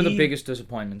deserve to be... They were the biggest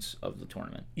disappointments of the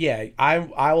tournament. Yeah, I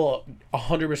will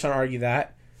 100% argue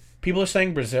that. People are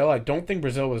saying Brazil. I don't think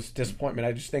Brazil was disappointment.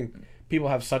 I just think people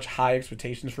have such high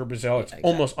expectations for Brazil. It's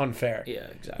almost unfair. Yeah,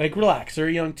 exactly. Like, relax. They're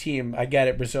a young team. I get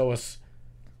it. Brazil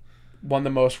won the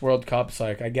most World Cups.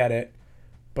 Like, I get it.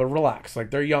 But relax.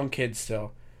 Like, they're young kids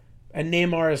still. And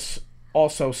Neymar is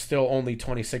also still only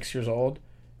 26 years old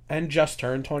and just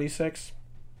turned 26.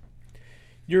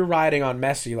 You're riding on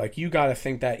Messi. Like, you got to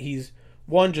think that he's,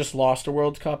 one, just lost a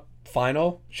World Cup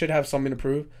final. Should have something to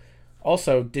prove.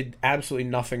 Also, did absolutely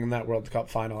nothing in that World Cup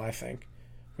final, I think.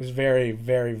 It was very,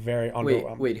 very, very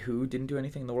underwhelming. Wait, who didn't do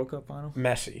anything in the World Cup final?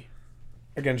 Messi.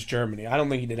 Against Germany. I don't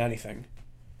think he did anything.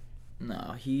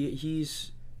 No,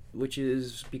 he's... Which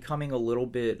is becoming a little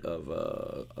bit of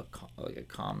a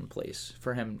commonplace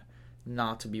for him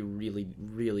not to be really,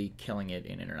 really killing it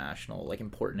in international, like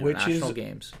important international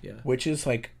games. Yeah. Which is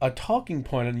like a talking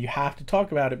point, and you have to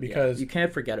talk about it because you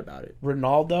can't forget about it.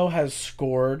 Ronaldo has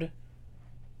scored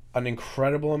an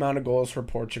incredible amount of goals for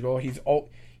Portugal.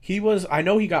 I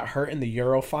know he got hurt in the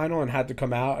Euro final and had to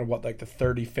come out at the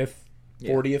 35th,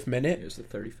 40th minute. It was the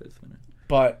 35th minute.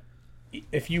 But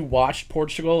if you watched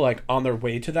Portugal like on their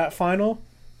way to that final,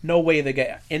 no way they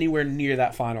get anywhere near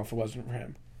that final if it wasn't for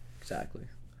him. Exactly.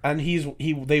 And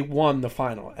they won the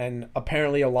final, and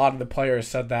apparently a lot of the players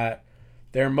said that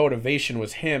their motivation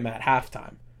was him at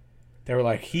halftime. They were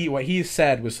like, what he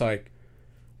said was like,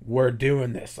 we're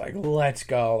doing this, like, let's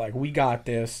go, like, we got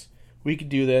this, we could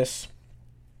do this.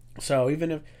 So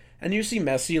and you see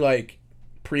Messi like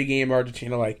pregame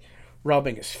Argentina like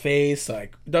rubbing his face,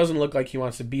 like doesn't look like he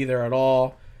wants to be there at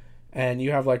all, and you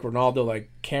have like Ronaldo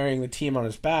like carrying the team on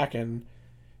his back, and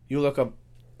you look up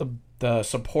the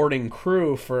supporting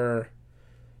crew for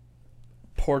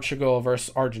Portugal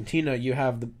versus Argentina. You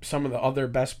have some of the other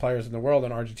best players in the world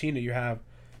in Argentina. You have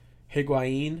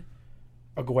Higuain,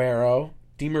 Aguero,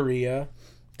 Di Maria,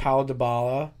 Paulo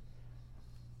Dybala,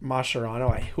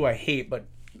 Mascherano, who I hate, but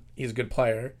he's a good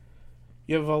player.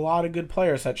 You have a lot of good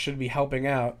players that should be helping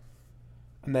out.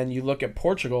 And then you look at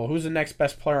Portugal. Who's the next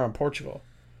best player on Portugal?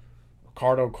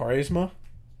 Ricardo Quaresma?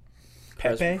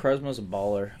 Pepe? Quaresma's a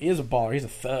baller. He is a baller. He's a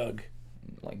thug.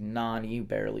 Like Nani,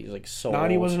 barely. He's like so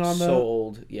Nani old. Wasn't on so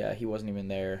old. Yeah, he wasn't even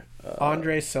there.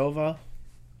 Andre Silva?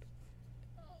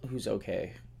 Who's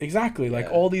okay. Exactly. Yeah.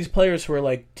 Like all these players who are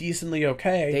like decently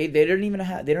okay. They don't even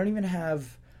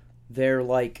have their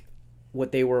like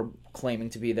what they were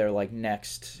claiming to be their like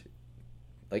next,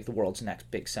 like the world's next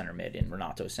big center mid in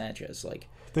Renato Sanchez. Like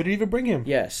they didn't even bring him.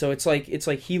 Yeah, so it's like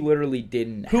he literally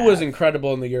didn't. Who was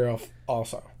incredible in the Euro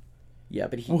also. Yeah,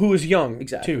 but who was young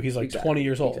too. He's like 20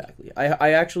 years old. Exactly.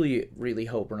 I actually really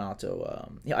hope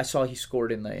Renato. I saw he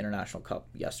scored in the International Cup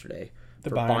yesterday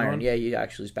for Bayern. Yeah, he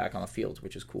actually is back on the field,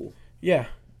 which is cool. Yeah.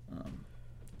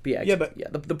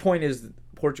 But the point is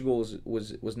Portugal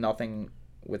was nothing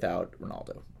without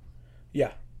Ronaldo.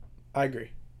 Yeah, I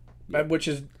agree. Yeah. Which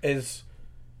is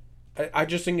I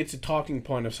just think it's a talking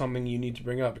point of something you need to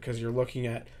bring up because you're looking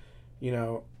at,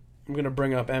 I'm going to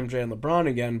bring up MJ and LeBron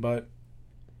again, but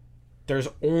there's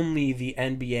only the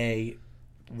NBA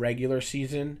regular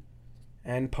season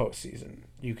and postseason.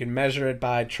 You can measure it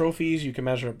by trophies, you can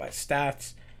measure it by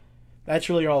stats. That's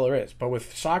really all there is. But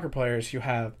with soccer players, you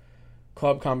have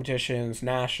club competitions,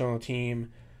 national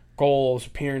team, goals,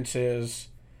 appearances,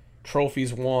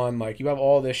 trophies won. Like, you have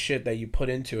all this shit that you put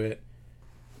into it.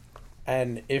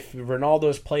 And if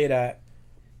Ronaldo's played at...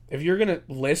 If you're going to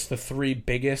list the 3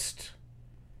 biggest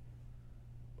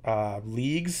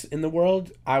leagues in the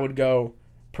world, I would go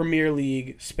Premier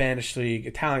League, Spanish League,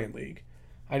 Italian League.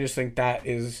 I just think that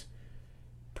is...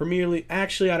 Premier League...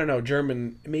 Actually, I don't know.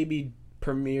 German... Maybe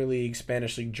Premier League,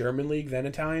 Spanish League, German League, then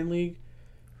Italian League.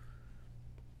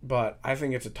 But I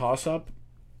think it's a toss-up.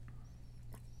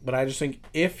 But I just think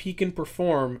if he can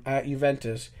perform at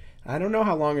Juventus... I don't know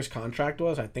how long his contract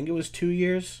was. I think it was 2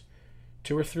 years.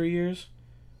 2 or 3 years.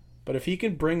 But if he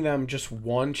can bring them just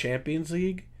one Champions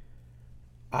League,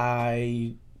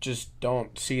 I just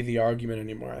don't see the argument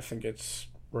anymore. I think it's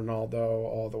Ronaldo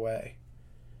all the way.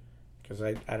 Because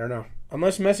I don't know.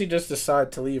 Unless Messi just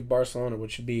decides to leave Barcelona,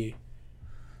 which would be...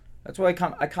 That's why I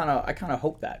kind of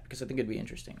hope that, because I think it'd be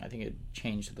interesting. I think it'd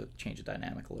change the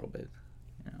dynamic a little bit.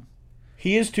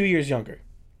 He is 2 years younger.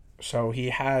 So he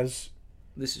has...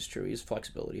 This is true. He has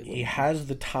flexibility a little bit. Has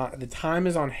the time. The time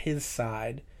is on his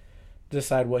side to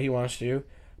decide what he wants to do.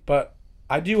 But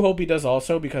I do hope he does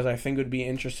also, because I think it would be an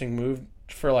interesting move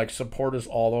for like supporters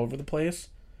all over the place.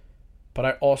 But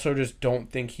I also just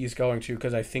don't think he's going to,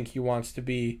 because I think he wants to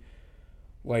be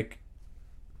like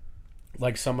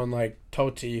someone like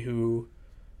Totti who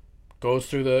goes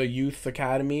through the youth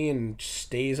academy and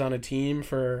stays on a team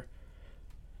for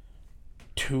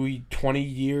 20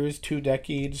 years, 2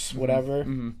 decades, whatever.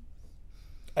 Mm-hmm.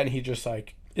 And he just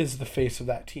like is the face of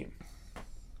that team.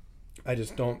 I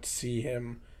just don't see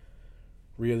him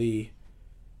really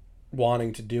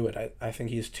wanting to do it. I think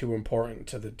he's too important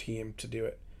to the team to do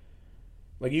it.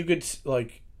 Like you could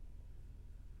like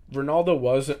Ronaldo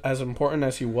was as important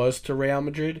as he was to Real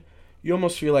Madrid. You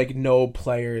almost feel like no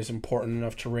player is important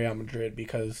enough to Real Madrid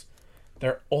because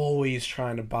they're always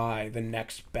trying to buy the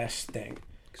next best thing.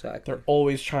 Exactly. They're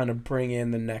always trying to bring in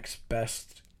the next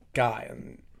best guy.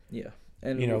 And, Yeah.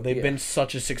 And they've been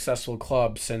such a successful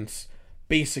club since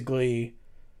basically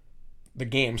the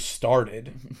game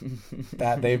started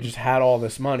that they've just had all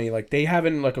this money. Like, they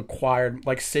haven't, like, acquired...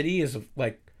 Like, City is,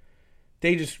 like...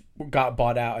 They just got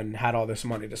bought out and had all this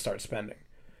money to start spending.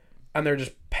 And they're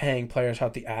just paying players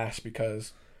out the ass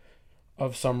because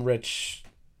of some rich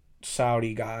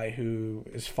Saudi guy who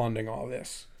is funding all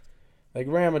this. Like,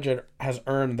 Real Madrid has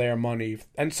earned their money.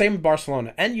 And same with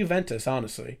Barcelona. And Juventus,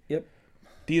 honestly. Yep.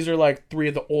 These are, like, 3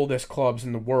 of the oldest clubs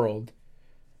in the world.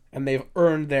 And they've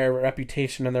earned their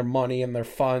reputation and their money and their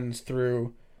funds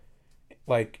through,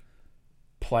 like,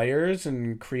 players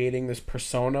and creating this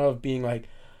persona of being, like,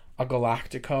 a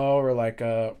Galactico or, like,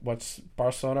 what's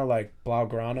Barcelona? Like,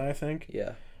 Blaugrana, I think?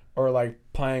 Yeah. Or, like,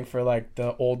 playing for, like,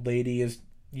 the old lady is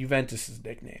Juventus'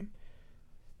 nickname.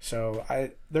 So,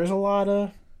 there's a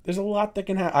lot that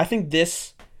can happen. I think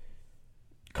this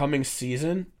coming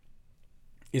season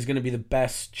is going to be the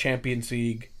best Champions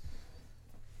League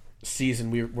season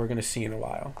we're going to see in a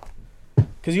while.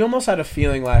 Because you almost had a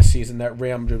feeling last season that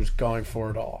Real Madrid was going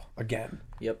for it all again.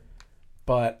 Yep.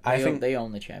 But I think they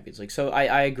own the Champions League. So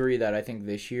I agree that I think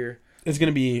this year it's going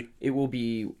to be... It will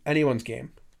be... anyone's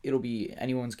game. It'll be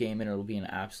anyone's game, and it'll be an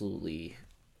absolutely,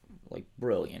 like,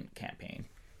 brilliant campaign.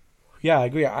 Yeah, I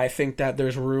agree. I think that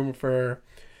there's room for,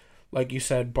 like you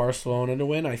said, Barcelona to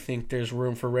win. I think there's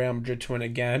room for Real Madrid to win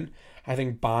again. I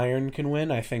think Bayern can win.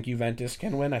 I think Juventus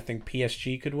can win. I think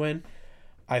PSG could win.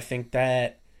 I think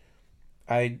that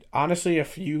honestly,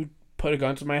 if you put a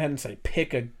gun to my head and say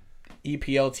pick a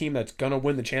EPL team that's gonna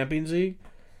win the Champions League,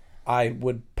 I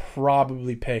would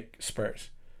probably pick Spurs.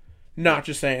 Not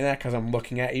just saying that because I'm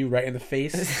looking at you right in the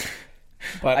face,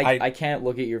 but I can't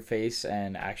look at your face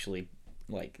and actually,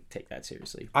 like, take that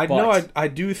seriously. I know I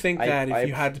do think that if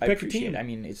you had to pick a team, I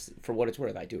mean, it's for what it's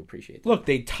worth. I do appreciate that. Look,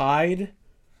 they tied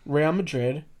Real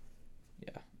Madrid.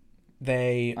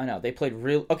 Yeah, I know they played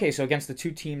real. Okay, so against the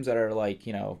 2 teams that are like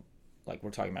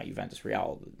we're talking about Juventus,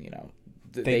 Real,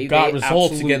 they got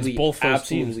results against both those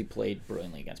teams. Absolutely played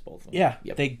brilliantly against both of them. Yeah,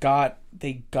 yep. they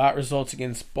got results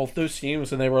against both those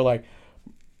teams, and they were like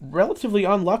relatively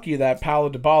unlucky that Paulo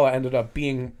Dybala ended up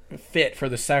being fit for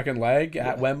the second leg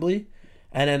at Wembley,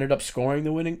 and ended up scoring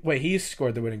the winning. Wait, he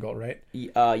scored the winning goal, right?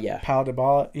 Yeah. Paulo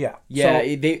Dybala, yeah. Yeah, so,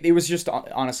 it was just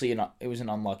honestly it was an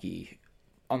unlucky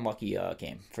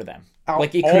game for them.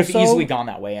 Like, it could have easily gone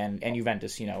that way, and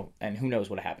Juventus, and who knows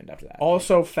what happened after that.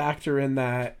 Also factor in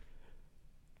that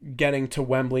getting to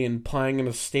Wembley and playing in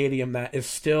a stadium that is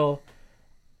still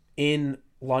in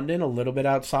London, a little bit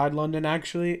outside London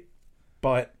actually,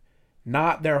 but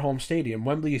not their home stadium.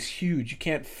 Wembley is huge.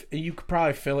 You could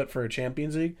probably fill it for a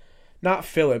Champions League. Not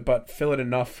fill it, but fill it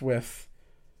enough with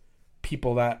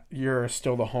people that you're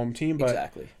still the home team. But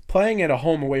exactly. Playing at a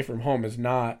home away from home is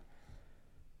not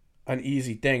an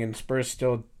easy thing, and Spurs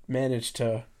still managed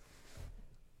to,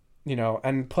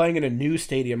 and playing in a new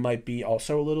stadium might be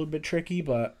also a little bit tricky,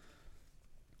 but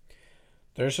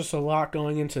there's just a lot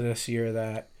going into this year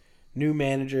that new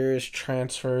managers,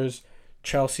 transfers,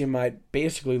 Chelsea might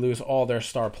basically lose all their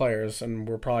star players, and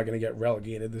we're probably going to get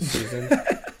relegated this season.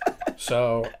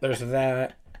 So there's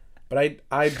that. But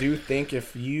I do think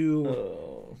if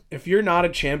you're not a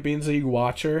Champions League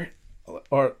watcher,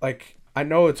 or like, I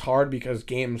know it's hard because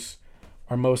games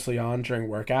are mostly on during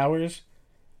work hours,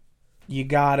 you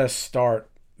gotta start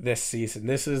this season.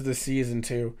 This is the season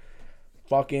to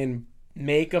fucking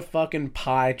make a fucking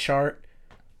pie chart,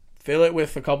 fill it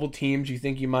with a couple teams you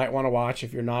think you might want to watch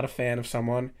if you're not a fan of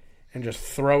someone, and just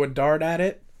throw a dart at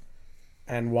it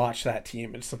and watch that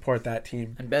team and support that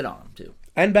team. And bet on them, too.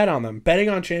 And bet on them. Betting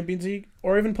on Champions League,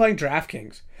 or even playing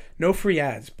DraftKings. No free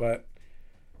ads, but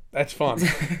that's fun.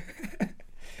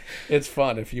 It's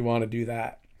fun if you want to do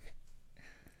that.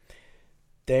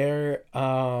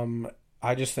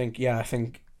 I just think, I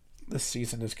think this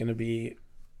season is going to be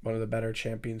one of the better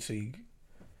Champions League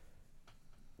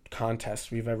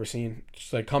contests we've ever seen.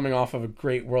 Just like coming off of a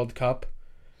great World Cup,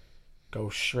 go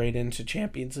straight into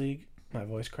Champions League. My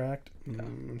voice cracked.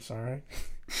 I'm sorry.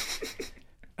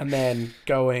 And then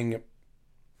going,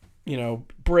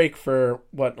 break for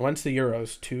when's the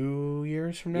Euros? 2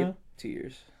 years from now? Yep, 2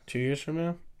 years. 2 years from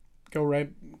now? Go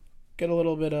right, get a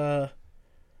little bit,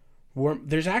 warm.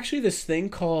 There's actually this thing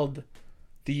called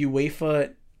the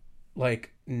UEFA,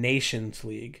 Nations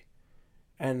League.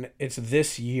 And it's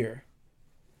this year.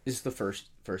 This is the first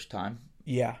time?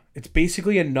 Yeah. It's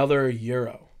basically another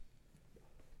Euro.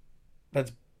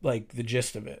 That's, the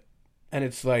gist of it. And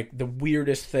it's, the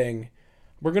weirdest thing.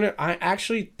 I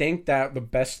actually think that the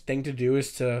best thing to do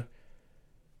is to,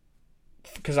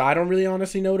 because I don't really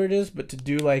honestly know what it is, but to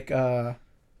do, an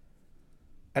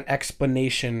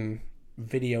explanation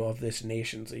video of this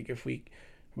Nations League, if we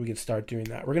can start doing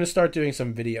that. We're going to start doing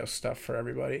some video stuff for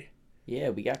everybody. Yeah,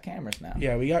 we got cameras now.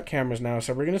 Yeah, we got cameras now,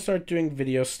 so we're going to start doing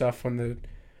video stuff when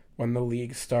the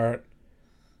leagues start.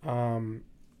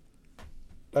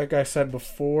 Like I said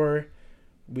before,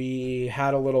 we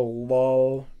had a little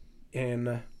lull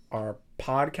in our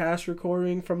podcast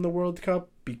recording from the World Cup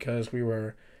because we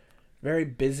were very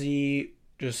busy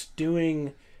just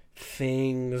doing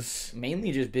things.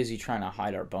 Mainly just busy trying to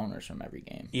hide our boners from every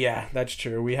game. Yeah, that's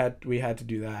true. We had to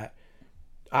do that.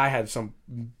 I had some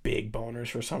big boners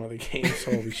for some of the games.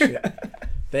 Holy shit.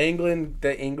 The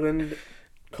England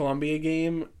Colombia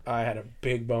game, I had a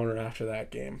big boner after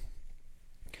that game.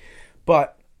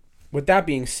 But with that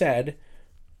being said,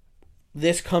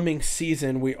 this coming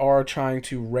season, we are trying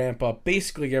to ramp up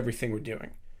basically everything we're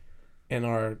doing in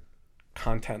our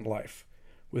content life.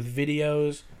 With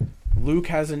videos, Luke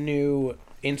has a new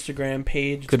Instagram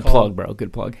page. Good plug, bro.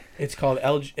 Good plug. It's called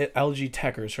LG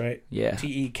Techers, right? Yeah.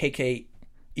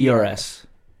 TEKKERS.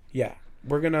 Yeah.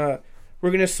 We're gonna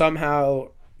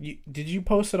somehow. Did you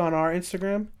post it on our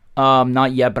Instagram?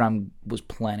 Not yet, but was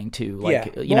planning to. You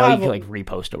can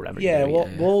repost or whatever. Yeah,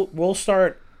 we'll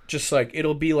start. Just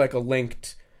it'll be a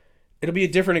linked, it'll be a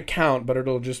different account, but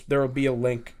there'll be a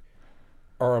link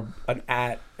or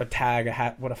a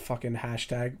tag, what a fucking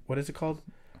hashtag. What is it called?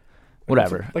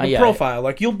 Whatever. A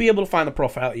profile. You'll be able to find the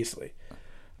profile easily.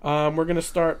 We're going to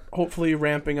start hopefully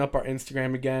ramping up our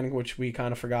Instagram again, which we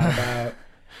kind of forgot about.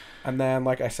 And then,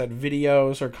 like I said,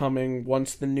 videos are coming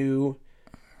once the new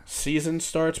season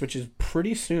starts, which is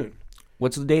pretty soon.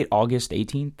 What's the date? August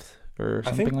 18th or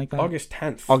something like that? August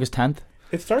 10th. August 10th?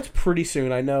 It starts pretty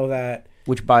soon. I know that.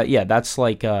 That's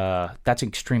that's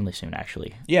extremely soon,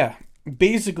 actually. Yeah.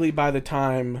 Basically, by the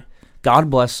time. God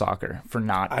bless soccer for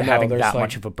not having that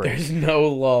much of a break. There's no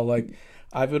lull.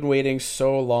 I've been waiting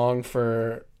so long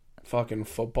for fucking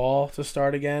football to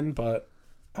start again, but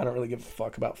I don't really give a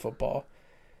fuck about football.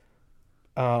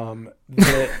 The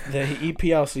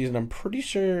EPL season, I'm pretty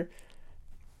sure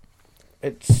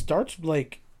it starts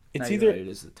it's either. Right, it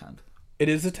is the 10th. It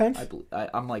is the 10th?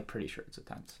 I'm pretty sure it's the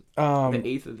 10th. The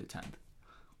 8th or the 10th.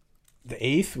 The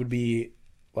 8th would be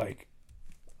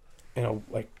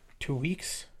 2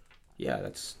 weeks. Yeah,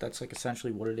 that's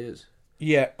essentially what it is.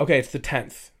 Yeah, okay, it's the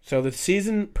 10th. So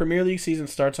the Premier League season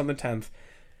starts on the 10th,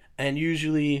 and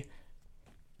usually,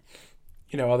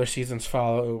 other seasons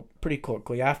follow pretty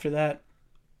quickly after that.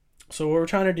 So what we're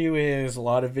trying to do is a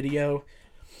lot of video,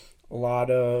 a lot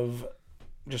of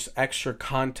just extra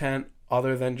content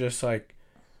other than just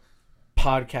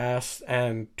podcasts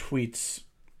and tweets.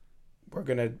 We're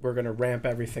gonna ramp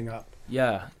everything up.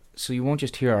 Yeah. So you won't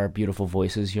just hear our beautiful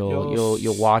voices.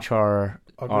 You'll watch our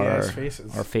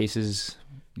faces,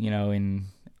 in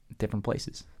different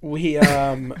places. We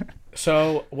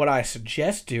so what I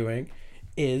suggest doing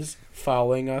is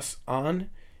following us on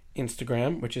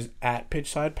Instagram, which is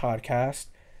 @Pitchside Podcast,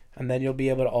 and then you'll be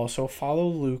able to also follow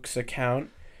Luke's account,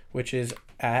 which is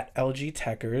 @LG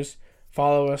Techers.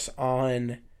 Follow us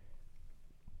on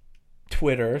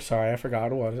Twitter. Sorry, I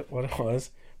forgot what it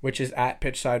was, which is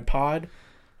 @PitchsidePod.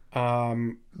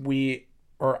 I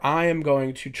am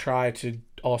going to try to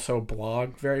also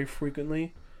blog very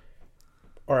frequently,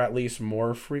 or at least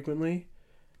more frequently.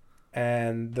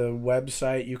 And the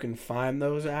website you can find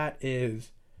those at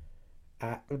is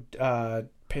at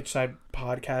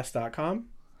pitchsidepodcast.com.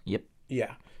 Yep.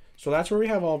 Yeah. So that's where we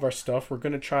have all of our stuff. We're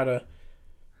going to try to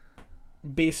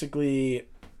basically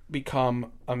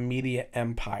become a media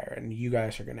empire, and you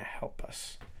guys are going to help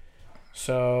us.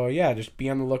 So, yeah, just be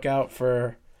on the lookout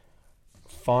for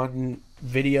fun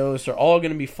videos. They're all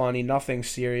going to be funny, nothing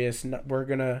serious.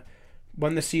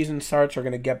 When the season starts, we're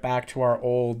going to get back to our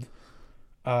old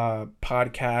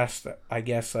podcast. I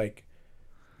guess,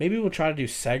 maybe we'll try to do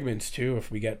segments, too, if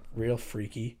we get real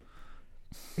freaky.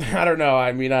 I don't know.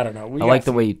 I don't know. I like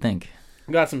the way you think.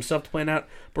 We got some stuff to plan out,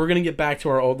 but we're going to get back to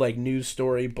our old, news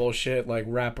story bullshit,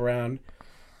 wrap around,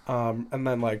 and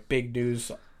then, big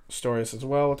news stories as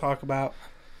well we'll talk about.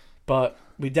 But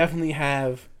we definitely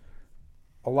have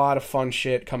a lot of fun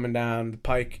shit coming down the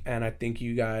pike, and I think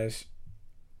you guys,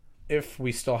 if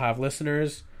we still have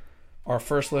listeners, our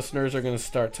first listeners are going to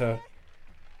start to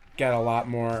get a lot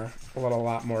more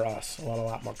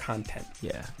content.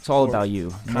 Yeah, it's all about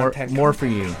you. More for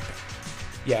you.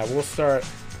 Yeah, we'll start,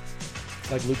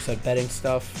 like Luke said, betting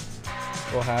stuff.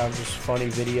 We'll have just funny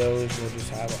videos. We'll just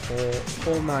have a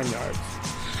whole 9 yards.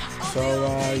 So,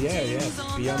 yeah,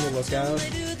 be on the lookout. So,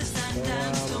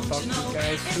 we'll talk to you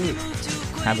guys soon.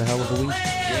 Have a hell of a week. Yeah,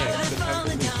 have a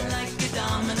good week, man.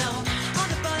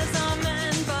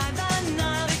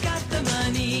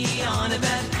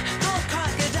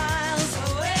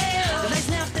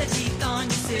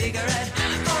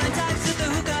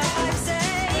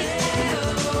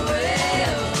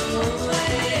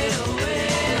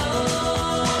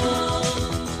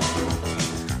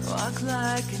 Walk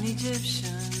like an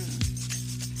Egyptian.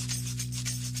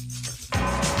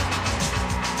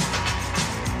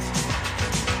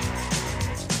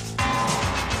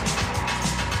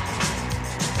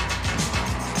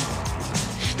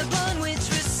 The blonde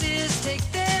waitresses take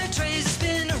their trays,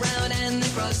 spin around and they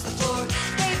cross the floor.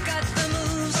 They've got the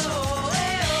moves.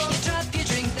 You drop your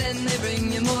drink, then they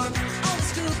bring you more. All the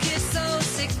school kids so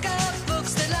sick of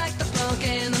books, they like the funk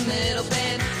and the metal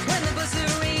band. When the buzzer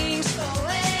rings,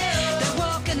 they're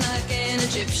walking like an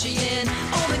Egyptian.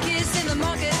 All the kids in the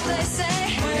marketplace say,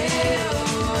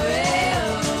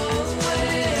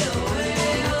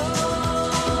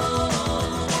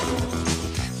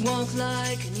 walk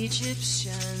like an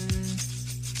Egyptian.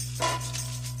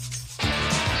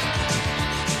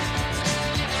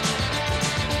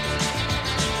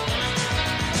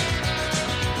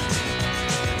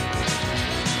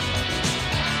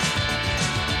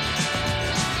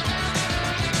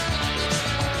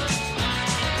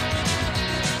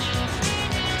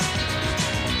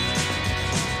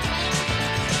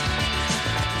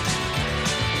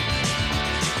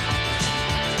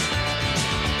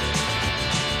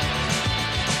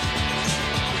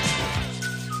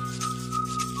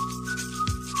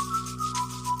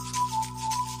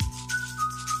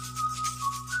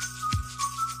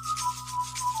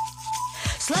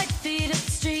 Slide feet up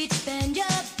the street, bend your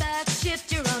back,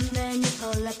 shift your arm, then you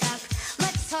pull it back.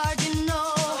 Legs hard, you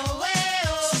know.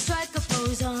 So strike a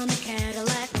pose on a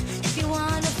Cadillac. If you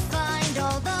wanna find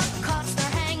all the cops, they're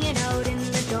hanging out in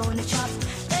the donut shop.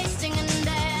 They sing and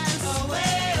dance.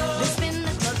 They spin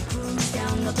the club, cruise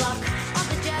down the block. All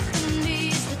the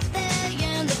Japanese with their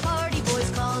yen, the party boys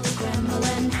call the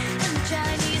Kremlin, and the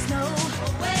Chinese know.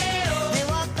 They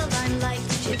walk the line like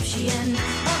Egyptian.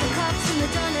 All the cops in the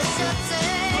donut shop say,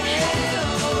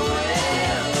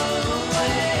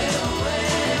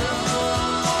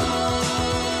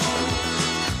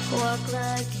 walk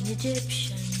like an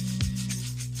Egyptian.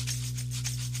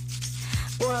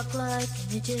 Walk like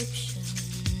an Egyptian.